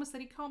this promise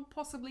that he can't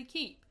possibly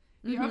keep.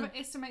 He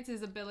overestimates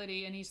his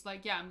ability, and he's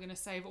like, yeah, I'm going to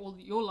save all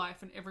your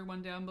life and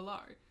everyone down below.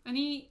 And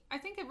I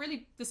think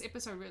this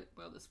episode,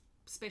 this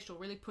special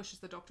really pushes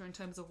the Doctor in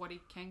terms of what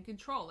he can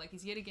control. Like,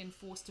 he's yet again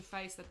forced to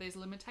face that there's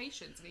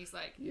limitations, and he's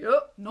like,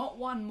 not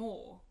one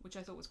more, which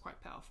I thought was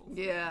quite powerful.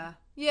 Yeah.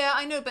 Yeah,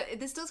 I know,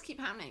 but this does keep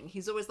happening.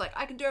 He's always like,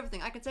 I can do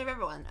everything, I can save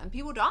everyone, and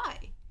people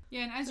die.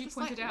 Yeah, and as you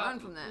pointed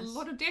out, a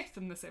lot of death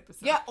in this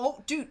episode. Yeah,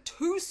 oh, dude,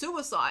 2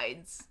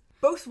 suicides.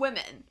 Both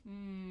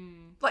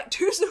women. Like,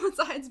 2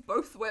 suicides,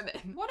 both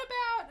women. What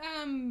about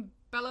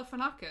Bella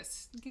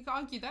Fanakis? You could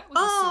argue that was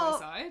a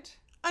suicide.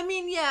 I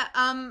mean, yeah,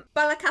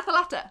 Bella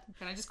Cathalata.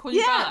 Can I just call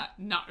you Bella?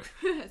 No.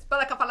 It's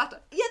Bella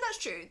Cathalata. Yeah,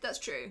 that's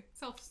true.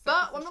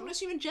 But I'm not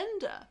assuming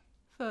gender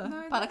for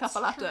Bella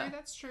Cathalata.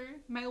 That's true.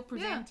 Male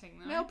presenting,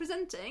 though. Male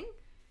presenting.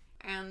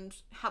 And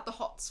had the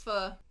hots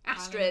for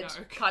Astrid,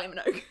 Kylie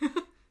Minogue.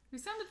 Who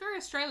sounded very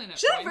Australian at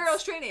She sounded very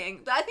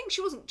Australian. I think she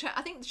wasn't.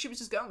 I think she was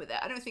just going with it.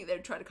 I don't think they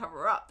would try to cover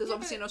her up. There's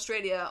obviously in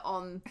Australia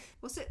on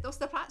what's their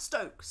planet?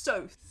 Stoke.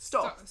 Stoth.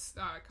 Oh,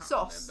 I can't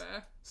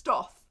remember.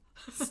 Stowe.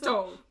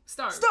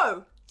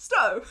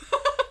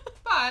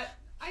 But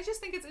I just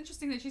think it's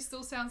interesting that she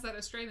still sounds that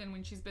Australian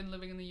when she's been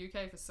living in the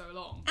UK for so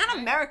long. And right?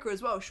 America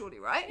as well, surely,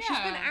 right? Yeah. She's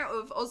been out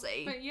of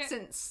Aussie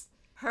since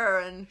her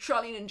and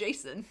Charlene and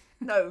Jason.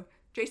 No,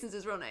 Jason's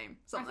his real name.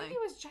 Something. I think he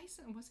was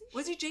Jason. Was he?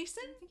 Was he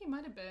Jason? I think he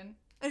might have been.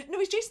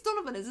 No, it's Jason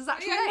Donovan is his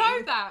actual name. I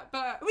know that,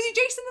 but... Was he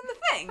Jason in the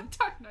thing? I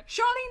don't know.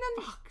 Charlene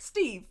and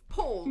Steve,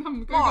 Paul,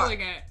 I'm Mark. Googling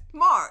it.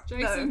 Mark.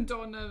 Jason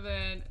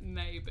Donovan,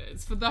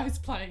 Neighbours. For those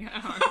playing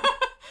at home.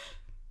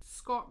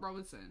 Scott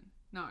Robertson.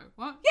 No,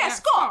 what? Yeah,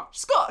 Scott.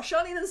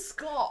 Charlene and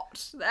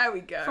Scott. There we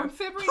go. From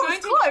February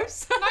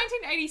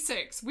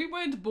 1986, we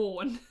weren't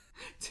born,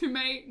 to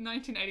May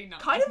 1989.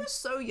 Kylie was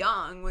so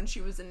young when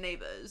she was in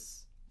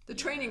Neighbours. The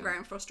training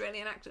ground for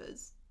Australian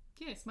actors.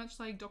 Yes, much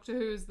like Doctor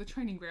Who is the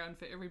training ground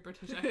for every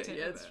British actor.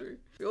 Yeah, it's true.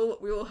 We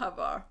all have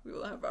our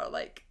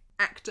like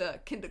actor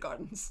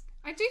kindergartens.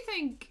 I do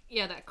think,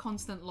 that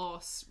constant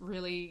loss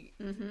really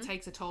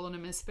takes a toll on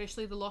him,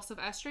 especially the loss of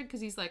Astrid,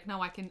 because he's like,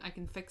 no, I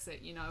can fix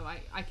it, you know,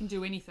 I can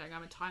do anything,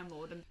 I'm a Time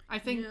Lord. And I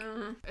think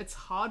it's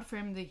hard for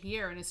him to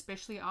hear, and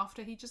especially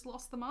after he just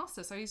lost the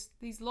Master. So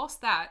he's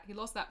lost that,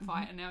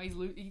 fight, and now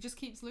he just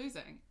keeps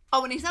losing.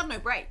 Oh, and he's had no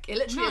break. It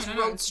literally just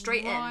rolled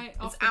straight in.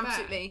 It's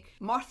absolutely...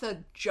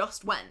 Martha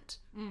just went,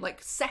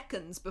 like,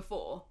 seconds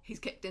before he's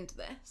kicked into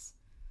this.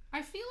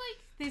 I feel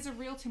like there's a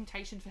real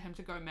temptation for him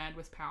to go mad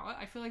with power.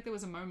 I feel like there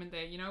was a moment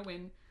there, you know,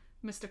 when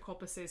Mr.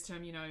 Copper says to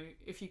him, you know,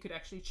 if you could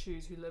actually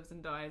choose who lives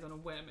and dies on a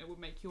whim, it would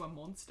make you a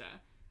monster.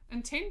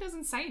 And Ten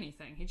doesn't say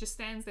anything. He just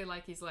stands there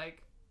like he's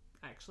like,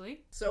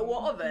 actually. So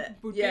what of it?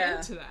 We'll get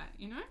into that,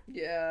 you know?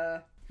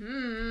 Yeah.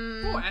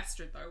 Poor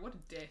Astrid, though. What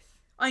a death.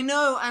 I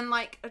know, and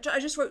like, I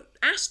just wrote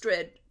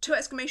Astrid, 2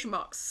 exclamation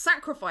marks,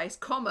 sacrifice,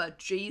 comma,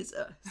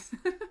 Jesus.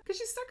 Because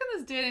she's stuck in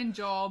this dead-end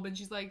job, and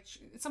she's like,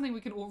 it's something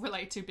we can all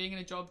relate to, being in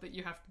a job that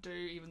you have to do,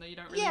 even though you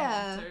don't really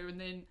want to.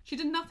 And then she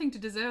did nothing to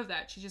deserve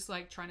that. She's just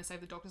like trying to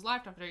save the Doctor's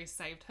life after he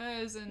saved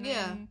hers. And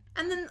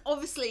and then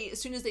obviously,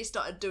 as soon as they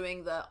started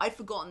doing I'd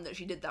forgotten that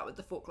she did that with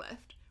the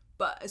forklift.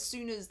 But as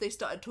soon as they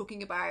started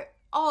talking about,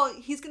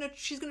 she's gonna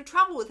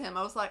travel with him,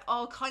 I was like,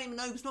 Kylie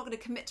Minogue's not gonna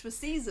commit to a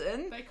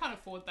season. They can't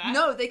afford that.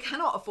 No, they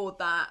cannot afford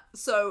that.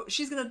 So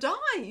she's gonna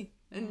die.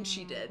 And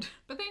she did.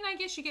 But then I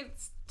guess she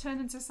gets turned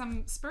into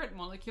some spirit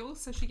molecule,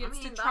 so she gets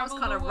to travel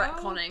the world. That was kind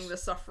of retconning the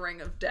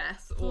suffering of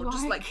death, or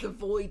just like the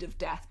void of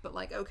death, but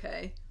like,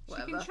 okay,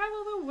 whatever. She can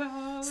travel the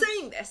world.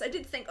 Saying this, I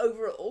did think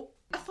overall,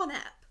 a fun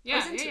ep. I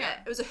was into it.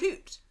 It was a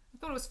hoot.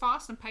 thought it was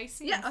fast and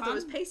pacey. Yeah, and I thought it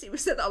was fun. pacey. We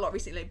said that a lot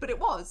recently, but it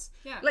was.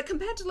 Yeah. Like,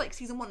 compared to, like,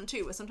 season 1 and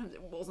 2, where sometimes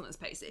it wasn't as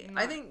pacey.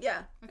 No. I think,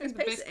 yeah, I it was think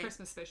the pacey. best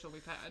Christmas special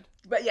we've had.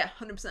 But yeah,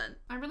 100%.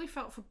 I really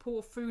felt for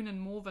poor Foon and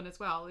Morven as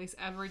well, these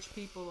average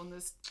people on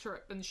this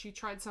trip, and she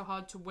tried so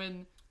hard to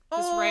win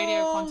this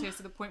radio contest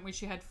to the point where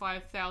she had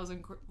 5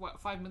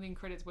 million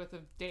credits worth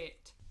of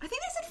debt. I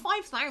think they said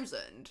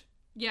 5,000.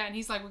 Yeah, and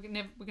he's like, we're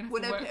gonna have to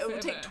work It will forever.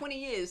 take 20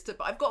 years to...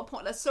 But I've got a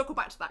point. Let's circle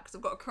back to that, because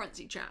I've got a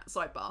currency chat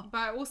sidebar. But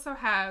I also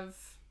have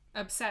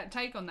a sad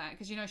take on that,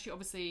 because, you know, she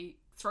obviously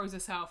throws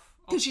herself...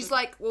 Because she's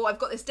like, well, I've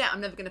got this debt,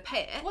 I'm never going to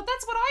pay it. Well,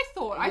 that's what I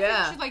thought. I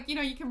Yeah. think she's like, you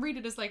know, you can read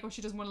it as like, oh,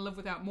 she doesn't want to live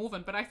without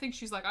Morven, but I think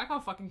she's like, I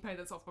can't fucking pay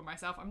this off by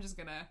myself. I'm just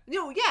gonna...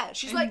 No, yeah,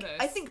 she's end like, this.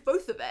 I think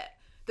both of it.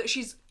 That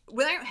she's,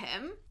 without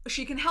him,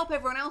 she can help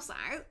everyone else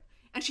out,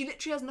 and she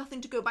literally has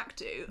nothing to go back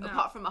to,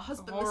 apart from a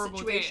husbandless horrible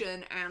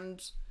situation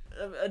and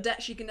a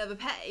debt she can never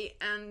pay,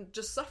 and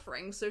just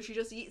suffering, so she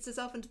just yeets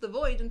herself into the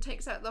void and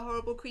takes out the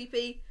horrible,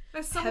 creepy,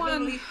 There's someone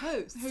heavenly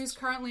host. who's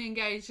currently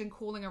engaged in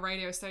calling a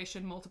radio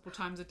station multiple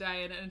times a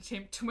day in an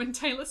attempt to win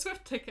Taylor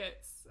Swift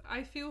tickets.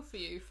 I feel for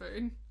you,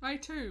 Foon. I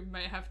too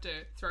may have to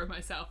throw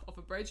myself off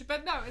a bridge,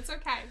 but no, it's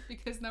okay,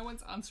 because no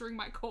one's answering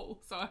my call,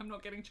 so I'm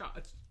not getting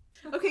charged.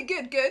 Okay,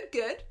 good.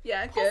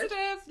 Yeah, good.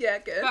 Positive. Yeah,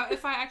 good. But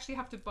if I actually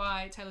have to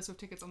buy Taylor Swift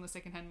tickets on the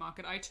second-hand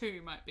market, I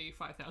too might be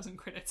 5,000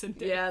 credits in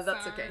debt. Yeah,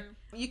 that's so... okay.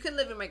 You can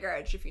live in my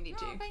garage if you need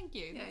to. Oh, thank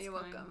you. Yeah, That's you're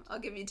kind. welcome. I'll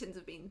give you tins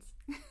of beans.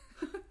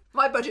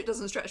 My budget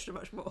doesn't stretch to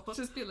much more.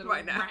 Just be a little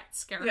right now. rat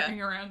scurrying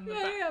around in the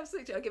back. Yeah,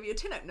 absolutely. I'll give you a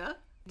tin opener,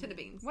 tin of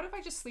beans. What if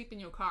I just sleep in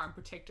your car and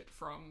protect it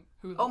from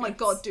who? Oh my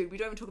god, dude, we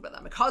don't even talk about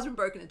that. My car's been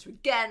broken into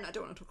again. I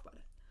don't want to talk about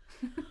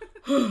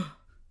it.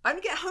 I'm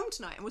gonna get home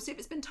tonight and we'll see if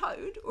it's been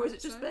towed or has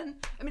it just been...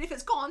 I mean, if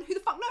it's gone, who the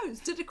fuck knows?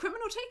 Did a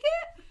criminal take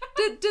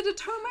it? Did a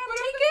tow man What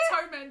take if it? the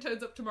tow man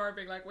turns up tomorrow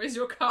being like, where's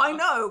your car? I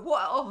know,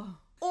 what? Oh.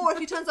 Or if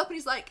he turns up and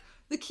he's like,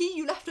 the key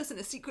you left us in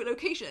a secret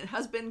location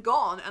has been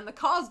gone and the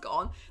car's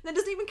gone, then it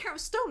doesn't even count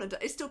as stolen.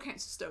 It still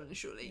counts as stolen,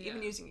 surely,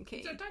 even using a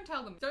key. Don't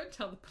tell them. Don't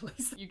tell the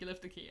police that you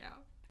left the key out.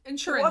 What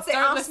Insurance, if they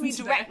don't ask listen me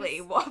to directly?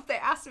 this. What if they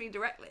ask me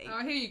directly?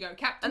 Oh, here you go.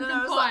 Captain And then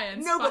I was like,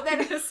 Compliance. no, but then-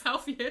 fucking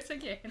herself yet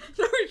again.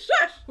 No,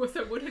 shush! With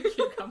a wooden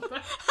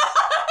cucumber.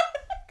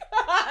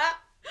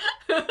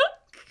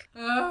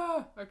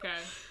 Oh, okay.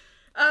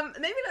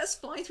 Maybe let's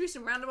fly through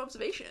some random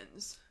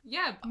observations.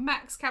 Yeah,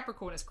 Max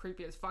Capricorn is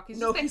creepy as fuck. He's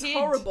No, just a he's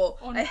head horrible.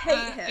 on, I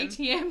hate him.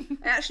 ATM.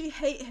 I actually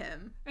hate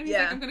him. And he's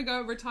like, I'm gonna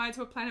go retire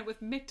to a planet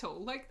with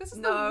metal. Like, this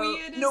is the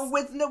weirdest...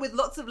 with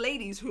lots of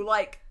ladies who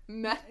like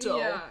metal.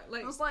 Yeah,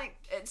 like... I was like,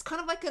 it's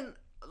kind of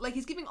like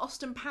he's giving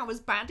Austin Powers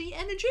baddie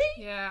energy.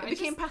 Yeah. It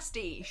became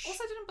pastiche.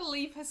 Also didn't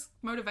believe his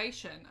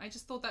motivation. I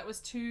just thought that was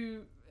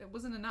too... It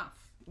wasn't enough.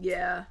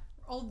 Yeah.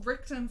 Old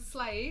Rickton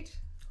Slade.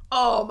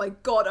 Oh my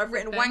god, I've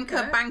written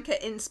Banker. Banker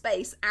in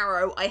space,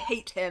 arrow, I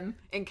hate him,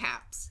 in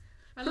caps.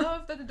 I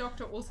love that the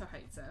Doctor also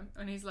hates him.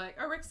 And he's like,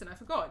 oh, Rickson, I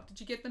forgot. Did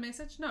you get the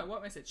message? No,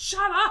 what message?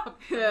 Shut up!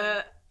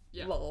 Yeah.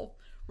 Yeah. Lol.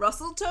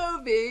 Russell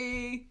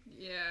Tovey,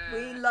 Yeah.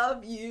 we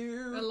love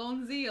you.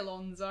 Alonzo.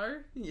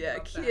 Yeah,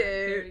 Love that. cute.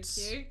 Very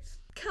cute.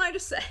 Can I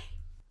just say,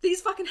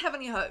 these fucking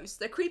heavenly hosts,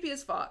 they're creepy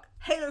as fuck.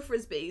 Halo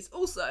Frisbees.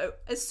 Also,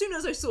 as soon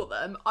as I saw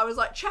them, I was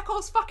like,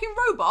 Chekhov's fucking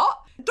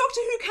robot? Doctor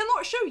Who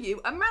cannot show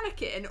you a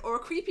mannequin or a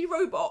creepy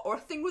robot or a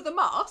thing with a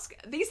mask.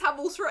 These have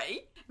all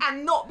three.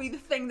 And not be the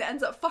thing that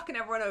ends up fucking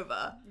everyone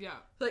over. Yeah.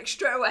 Like,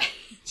 straight away.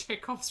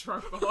 Chekhov's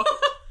robot.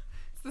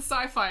 It's the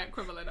sci-fi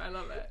equivalent. I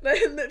love it.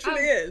 It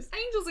literally is.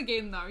 Angels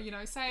again, though. You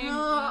know, same.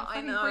 I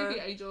fucking know. creepy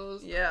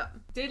angels. Yeah.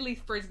 Deadly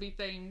frisbee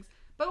things.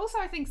 But also,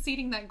 I think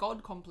seeding that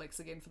god complex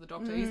again for the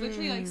Doctor. He's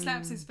literally like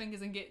snaps his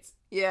fingers and gets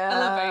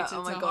elevated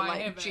Oh my to god, high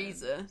like heaven.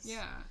 Jesus.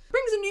 Yeah.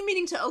 Brings a new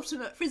meaning to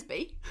ultimate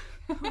frisbee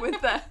with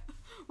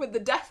the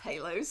death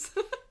halos.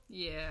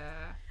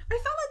 Yeah. I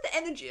felt like the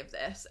energy of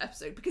this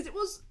episode, because it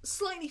was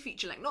slightly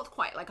feature length, not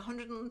quite, like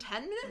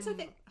 110 minutes, I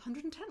think.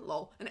 110,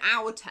 lol. An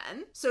hour 10.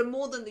 So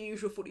more than the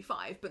usual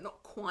 45, but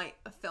not quite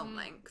a film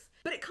length.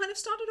 But it kind of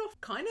started off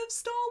kind of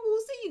Star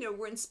Warsy, you know,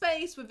 we're in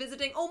space, we're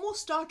visiting, or more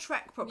Star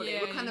Trek probably.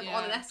 Yeah, we're kind of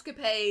on an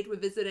escapade, we're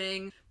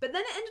visiting. But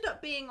then it ended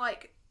up being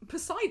like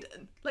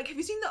Poseidon. Like, have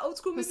you seen that old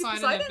school movie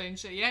Poseidon?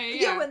 Adventure. Yeah.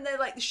 Yeah, when they're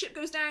like, the ship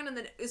goes down and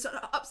then it's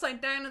upside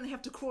down and they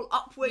have to crawl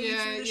upwards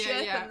through the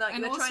ship. And like,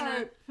 and they're also,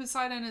 trying to...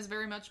 Poseidon is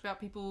very much about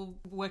people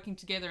working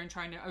together and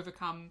trying to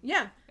overcome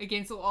Yeah.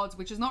 against all odds,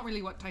 which is not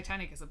really what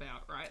Titanic is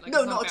about, right? Like, No,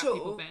 it's not about at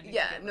people all. banding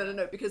Yeah, together.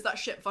 no, because that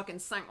ship fucking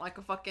sank like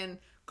a fucking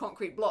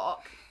concrete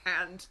block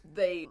and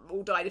they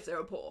all died if they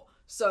were poor.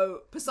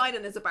 So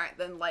Poseidon is about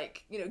then,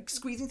 like, you know,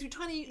 squeezing through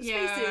tiny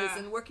spaces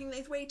and working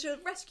their way to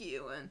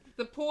rescue. And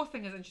the poor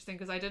thing is interesting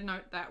because I did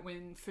note that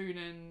when Foon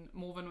and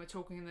Morven were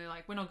talking and they're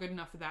like, we're not good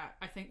enough for that.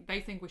 I think they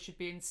think we should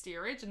be in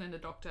steerage, and then the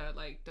Doctor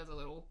like does a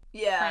little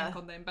prank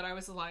on them. But I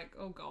was like,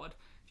 oh god,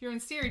 if you're in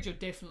steerage, you're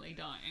definitely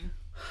dying.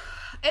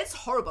 It's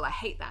horrible. I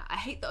hate that. I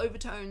hate the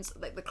overtones,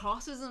 like the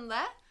classism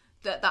there.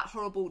 That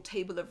horrible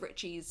table of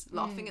Richies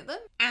laughing at them.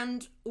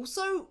 And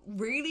also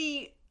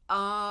really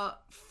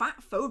fat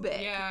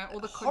phobic. Yeah, all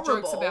the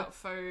horrible jokes about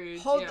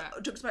food.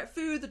 Jokes about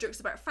food, the jokes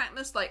about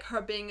fatness, like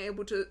her being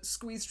able to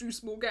squeeze through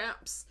small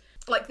gaps.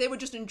 Like, they were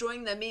just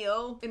enjoying their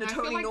meal in a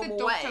totally normal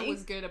way. The doctor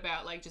was good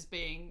about, like, just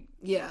being...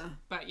 Yeah.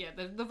 But, yeah,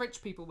 the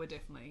rich people were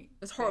definitely...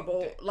 It's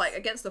horrible. Like,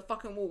 against the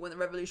fucking wall when the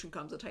revolution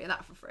comes, I'll tell you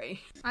that for free.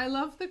 I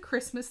love the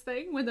Christmas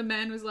thing where the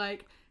man was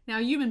like, now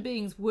human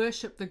beings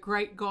worship the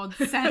great god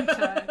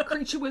Santa, a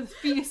creature with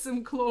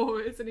fearsome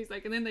claws. And he's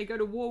like, and then they go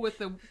to war with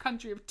the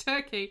country of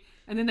Turkey,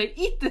 and then they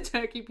eat the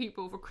turkey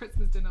people for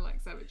Christmas dinner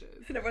like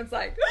savages. And everyone's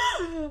like...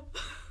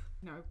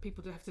 No,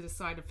 people do have to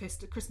decide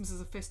Christmas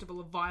is a festival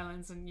of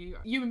violence, and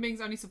human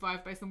beings only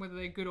survive based on whether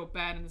they're good or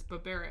bad, and it's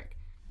barbaric.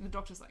 And the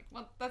doctor's like,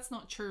 well, that's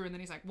not true. And then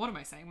he's like, what am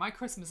I saying? My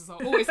Christmases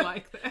are always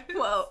like that.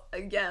 Well,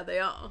 yeah, they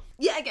are.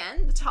 Yet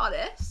again, the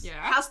TARDIS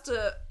has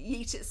to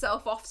yeet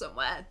itself off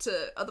somewhere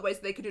otherwise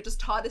they could have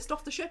just TARDISed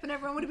off the ship and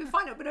everyone would have been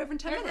fine. It would have been over in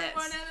 10 minutes.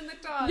 Everyone out in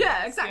the TARDIS.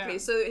 Yeah, exactly. Yeah.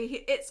 So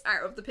it's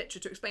out of the picture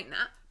to explain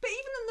that. But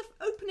even in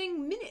the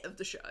opening minute of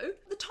the show,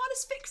 the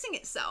TARDIS fixing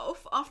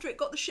itself after it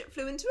got the ship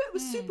flew into it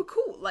was super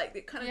cool. Like,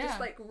 it kind of just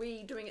like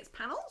redoing its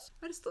panels.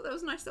 I just thought that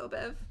was a nice little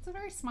bit of... It's a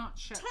very smart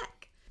ship.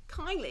 Tech.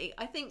 Kylie,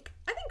 I think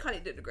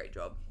Kylie did a great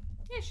job.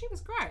 Yeah, she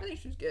was great. I think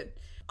she was good.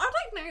 I'd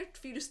like now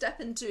for you to step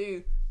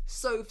into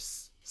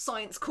Soph's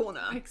Science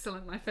Corner.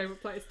 Excellent, my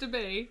favourite place to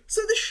be. So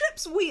the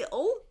ship's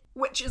wheel,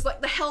 which is like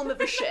the helm of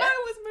a ship,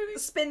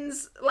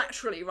 spins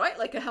laterally, right?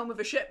 Like a helm of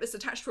a ship. It's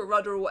attached to a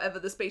rudder or whatever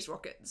the space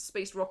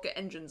rocket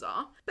engines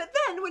are. But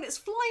then when it's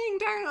flying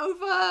down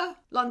over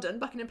London,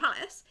 Buckingham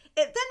Palace,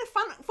 it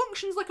then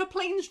functions like a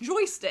plane's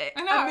joystick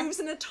and moves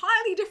an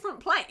entirely different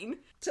plane.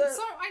 So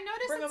I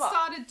noticed it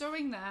started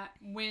doing that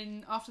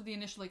after the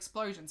initial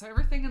explosion. So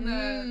everything in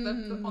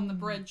the on the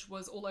bridge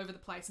was all over the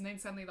place, and then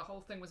suddenly the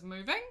whole thing was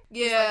moving.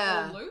 Yeah,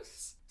 it was like all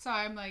loose. So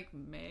I'm like,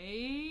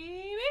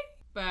 maybe.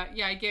 But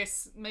yeah, I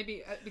guess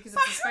maybe because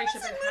it's a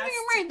spaceship, it moving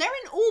around. They're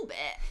in orbit.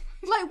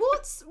 Like,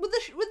 what's with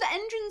the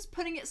engines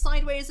putting it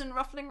sideways and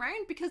ruffling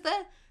around? Because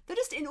they're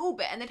just in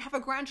orbit, and they'd have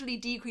a gradually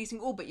decreasing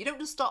orbit. You don't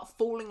just start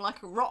falling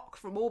like a rock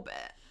from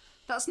orbit.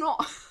 That's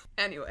not.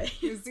 Anyway,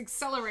 it was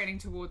accelerating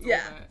towards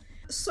orbit.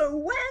 So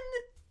when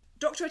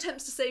Doctor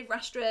attempts to save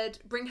Rastred,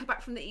 bring her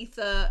back from the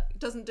ether,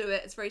 doesn't do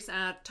it. It's very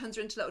sad. Turns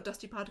her into little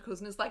dusty particles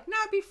and is like,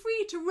 "Now be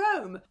free to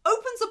roam."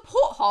 Opens a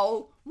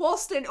porthole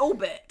whilst in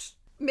orbit.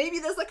 Maybe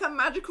there's like a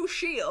magical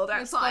shield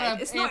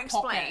outside. It's not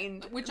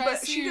explained. Which but I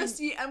assume... she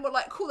just, and we're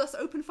like, cool, let's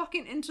open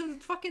fucking into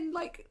fucking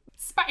like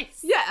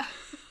space. Yeah.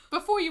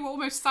 Before you were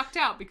almost sucked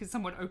out because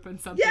someone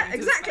opened something. Yeah,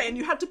 exactly. And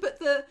you had to put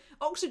the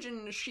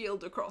oxygen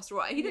shield across,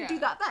 right? He didn't do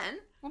that then.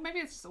 Well, maybe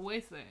it's just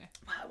always there.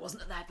 Well, it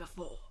wasn't there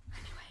before.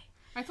 Anyway.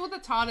 I thought the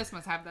TARDIS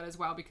must have that as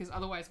well, because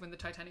otherwise when the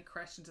Titanic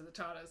crashed into the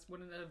TARDIS,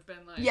 wouldn't it have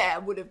been like... Yeah,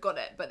 it would have got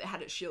it, but it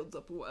had its shields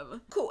up or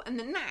whatever. Cool. And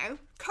then now,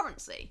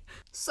 currency.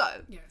 So...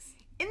 Yes.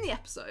 In the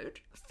episode,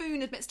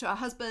 Foon admits to her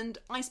husband,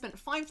 I spent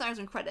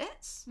 5,000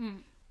 credits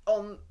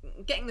on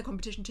getting the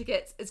competition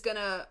tickets. It's going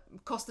to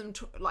cost them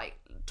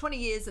 20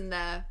 years in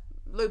their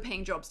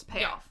low-paying jobs to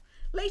pay off.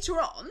 Later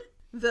on,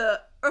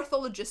 the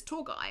Earthologist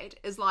tour guide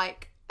is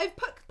like, I've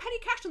put petty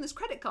cash on this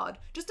credit card,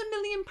 just £1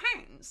 million.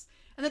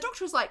 And the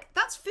doctor was like,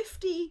 that's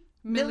 50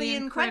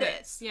 million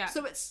credits. Yeah.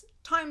 So it's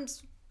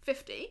times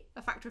 50,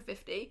 a factor of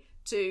 50,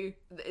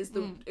 is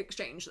the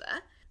exchange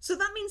there. So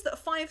that means that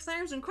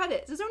 5,000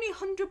 credits is only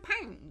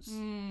 £100.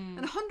 And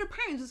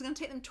 £100 is going to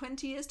take them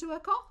 20 years to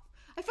work off.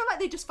 I feel like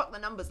they just fuck the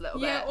numbers a little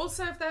bit. Yeah,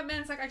 also if that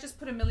man's like, I just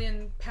put £1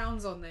 million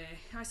on there,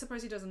 I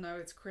suppose he doesn't know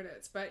it's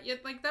credits. But yeah,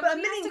 like that. But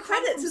 $1 million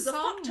credits is a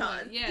fuck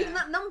ton. Yeah. Even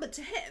that number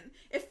to him,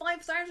 if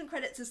 5,000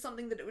 credits is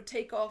something that it would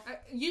take off.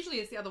 Usually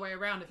it's the other way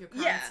around if your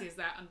currency is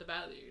that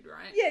undervalued,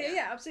 right?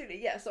 Yeah,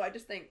 absolutely. Yeah, so I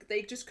just think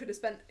they just could have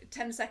spent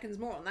 10 seconds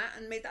more on that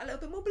and made that a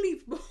little bit more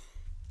believable.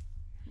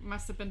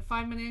 Must have been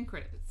 5 million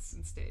credits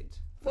instead.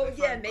 Well,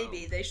 yeah,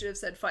 maybe they should have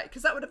said 5,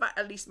 because that would have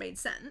at least made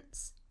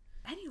sense.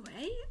 Anyway,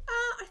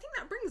 I think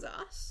that brings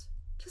us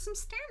to some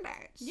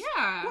standouts.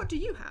 Yeah. What do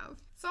you have?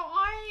 So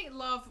I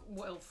love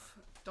Wilf,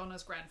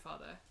 Donna's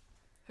grandfather,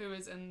 who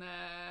is in the...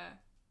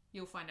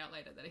 You'll find out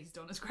later that he's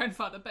Donna's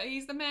grandfather, but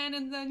he's the man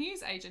in the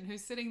news agent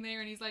who's sitting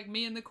there and he's like,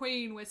 me and the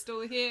Queen, we're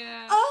still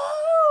here.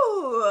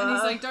 Oh! And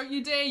he's like, don't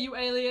you dare, you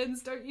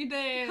aliens, don't you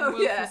dare. And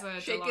Wilf is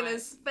a shaking delight.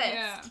 his fist.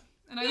 Yeah.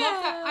 And I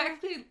love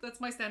that. That's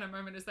my stand-up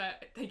moment, is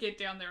that they get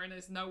down there and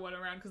there's no one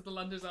around because the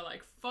Londoners are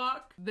like,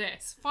 fuck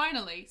this.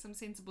 Finally, some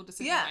sensible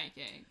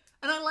decision-making.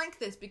 And I like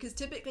this because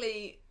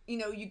typically,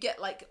 you get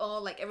like,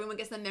 everyone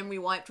gets their memory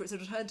wiped or it's a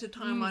alternative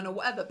timeline or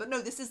whatever. But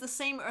no, this is the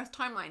same Earth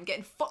timeline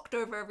getting fucked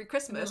over every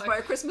Christmas by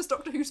a Christmas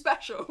Doctor Who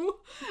special.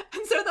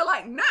 And so they're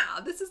like, nah,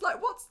 this is like,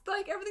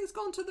 everything's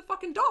gone to the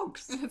fucking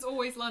dogs. And it's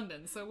always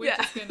London, so we're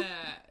just gonna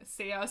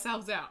see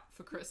ourselves out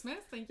for Christmas.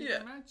 Thank you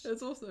very much.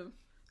 That's awesome.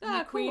 And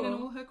the Queen and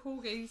all her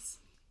corgis.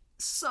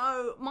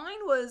 So mine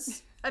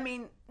was,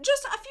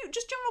 just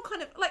general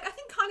kind of, I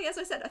think Kylie, as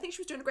I said, I think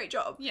she was doing a great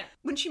job. Yeah.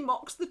 When she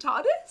mocks the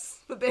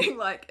TARDIS for being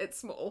like, it's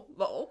small,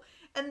 lol.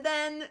 And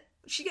then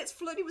she gets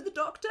flirty with the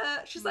doctor.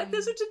 She's like,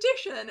 there's a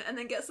tradition, and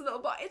then gets a little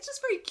bit. It's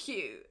just very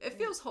cute. It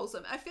feels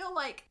wholesome. I feel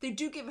like they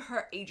do give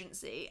her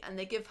agency and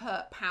they give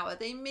her power.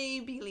 They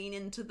maybe lean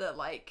into the,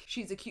 like,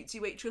 she's a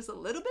cutesy waitress a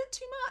little bit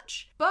too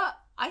much, but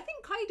I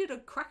think Kylie did a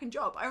cracking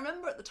job. I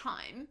remember at the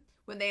time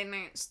when they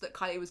announced that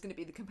Kylie was going to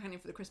be the companion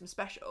for the Christmas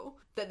special,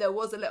 that there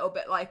was a little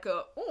bit like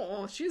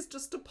oh, she's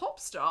just a pop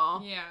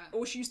star. Yeah.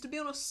 Or she used to be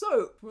on a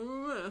soap.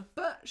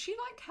 But she,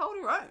 like, held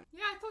her own.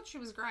 Yeah, I thought she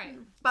was great.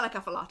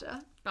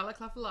 Balaclava.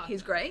 Balaclava.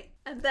 He's great.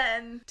 And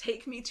then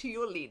Take Me to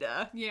Your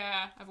Leader.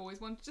 Yeah, I've always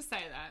wanted to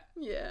say that.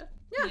 Yeah.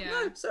 Yeah.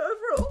 No, so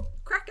overall,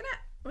 cracking it.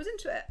 I was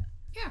into it.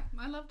 Yeah,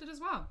 I loved it as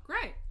well.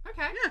 Great.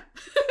 Okay. Yeah.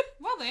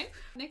 Well then,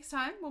 next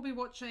time we'll be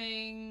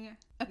watching...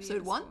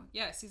 Episode 1?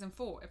 Yeah, season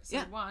 4,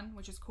 episode 1,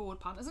 which is called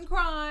Partners in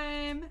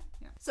Crime.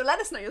 Yeah. So let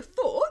us know your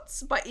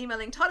thoughts by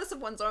emailing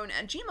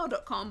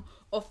TARDISOFONE'S@gmail.com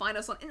or find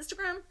us on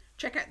Instagram.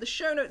 Check out the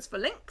show notes for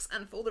links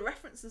and for all the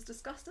references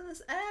discussed in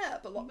this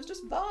app. A lot was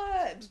just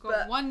vibes. We've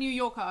got one New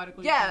Yorker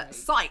article. Yeah,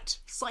 cite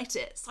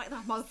it. Cite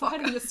that motherfucker.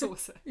 Citing the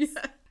sources.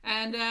 Yeah.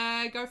 And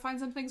go find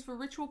some things for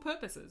ritual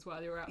purposes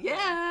while you're out there.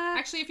 Yeah.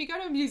 Actually, if you go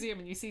to a museum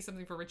and you see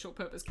something for ritual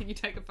purpose, can you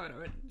take a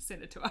photo and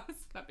send it to us?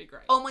 That'd be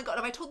great. Oh my god,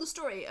 have I told the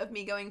story of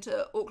me going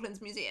to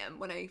Auckland's museum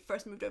when I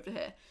first moved over to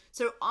here?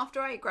 So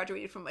after I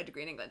graduated from my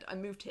degree in England, I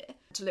moved here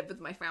to live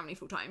with my family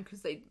full time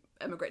because they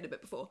emigrated a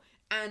bit before,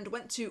 and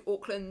went to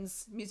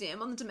Auckland's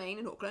museum on the Domain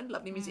in Auckland.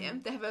 Lovely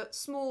museum. They have a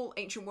small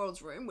ancient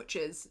worlds room, which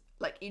is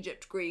like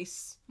Egypt,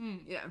 Greece,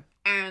 you know,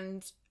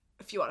 and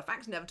a few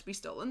artifacts never to be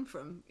stolen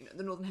from, you know,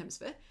 the Northern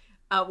Hemisphere.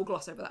 We'll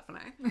gloss over that for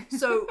now.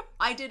 So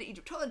I did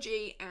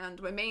Egyptology,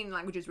 and my main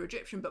languages were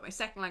Egyptian, but my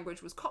second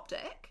language was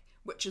Coptic,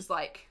 which is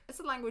like, it's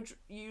a language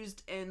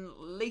used in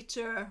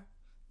later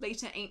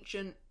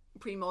ancient,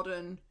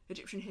 pre-modern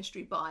Egyptian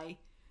history by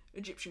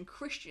Egyptian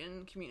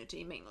Christian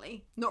community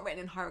mainly. Not written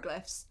in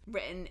hieroglyphs,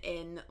 written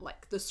in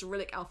like the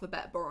Cyrillic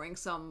alphabet, borrowing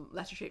some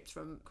letter shapes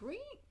from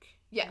Greek.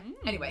 Yeah,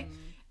 anyway.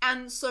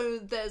 And so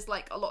there's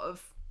like a lot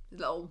of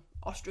little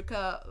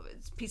ostraca,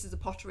 pieces of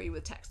pottery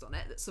with text on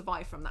it that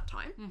survive from that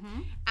time.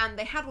 And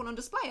they had one on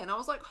display, and I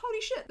was like, holy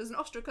shit, there's an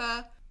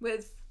ostraca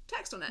with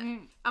text on it.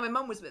 And my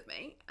mum was with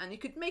me, and you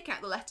could make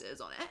out the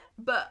letters on it,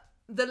 but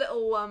the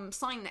little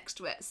sign next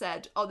to it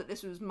said, that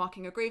this was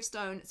marking a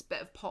gravestone. It's a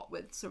bit of pot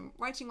with some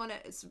writing on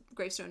it. It's a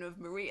gravestone of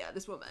Maria,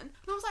 this woman. And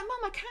I was like, Mum,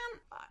 I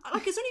can't,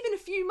 like, it's only been a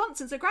few months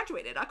since I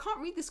graduated. I can't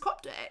read this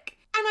Coptic.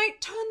 And I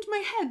turned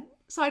my head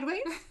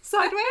sideways, and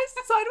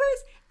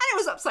it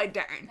was upside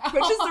down,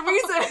 which is the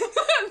reason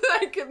that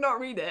I could not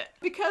read it.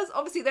 Because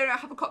obviously they don't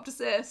have a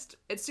Copticist,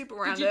 it's super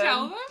random. Did you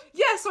tell them?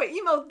 Yeah, so I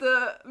emailed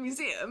the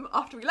museum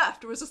after we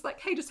left. It was just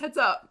like, hey, just heads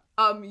up,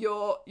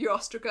 your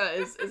ostraca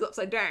is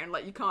upside down,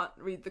 like you can't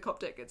read the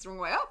Coptic, it's the wrong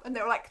way up. And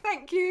they were like,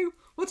 thank you,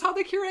 we'll tell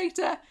the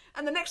curator.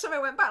 And the next time I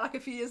went back, like a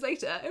few years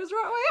later, it was the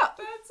right way up.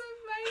 That's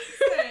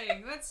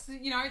amazing. That's,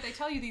 you know, they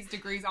tell you these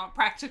degrees aren't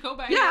practical,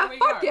 but yeah, here we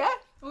go. Yeah.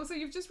 Also,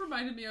 you've just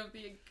reminded me of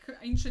the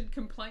ancient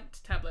complaint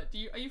tablet.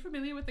 Are you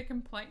familiar with the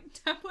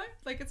complaint tablet?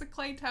 Like, it's a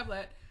clay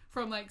tablet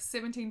from like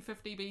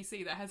 1750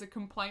 BC that has a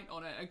complaint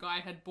on it. A guy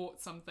had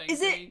bought something.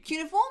 Is it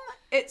cuneiform?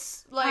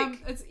 It's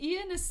like it's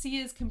Ian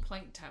Nasir's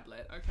complaint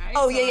tablet. Okay.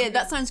 Oh, so yeah.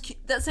 That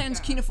sounds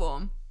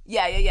cuneiform.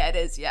 Yeah. It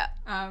is. Yeah.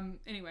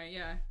 Anyway,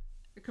 yeah.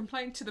 A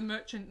complaint to the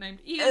merchant named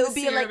Ian. It would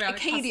be Nasir like about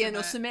Akkadian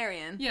or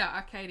Sumerian.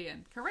 Yeah,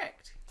 Akkadian.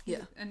 Correct.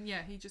 Yeah. And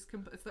yeah, he just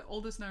it's the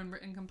oldest known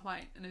written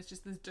complaint, and it's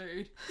just this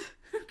dude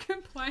who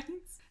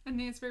complains. And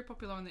then it's very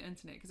popular on the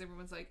internet because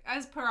everyone's like,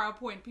 as per our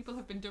point, people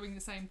have been doing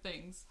the same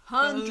things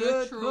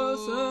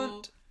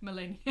 100%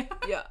 millennia.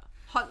 Yeah,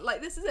 like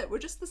this is it. We're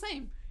just the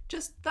same.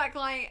 Just that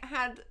guy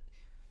had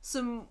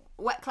some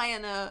wet clay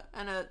and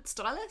a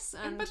stylus,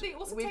 and but they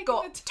also we've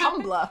got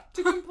Tumblr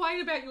to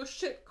complain about your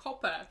shit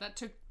copper that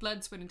took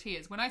blood, sweat, and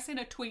tears. When I send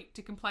a tweet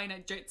to complain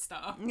at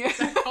Jetstar,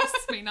 that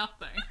costs me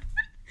nothing.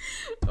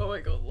 Oh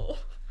my god, lol.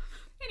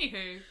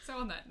 Anywho, so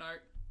on that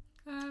note,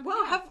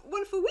 have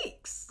one for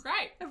weeks.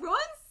 Great, everyone.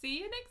 See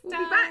you next We'll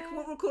time. be back.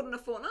 We'll record in a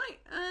fortnight,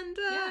 and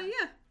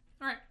yeah.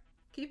 All right.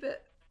 Keep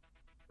it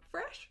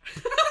fresh.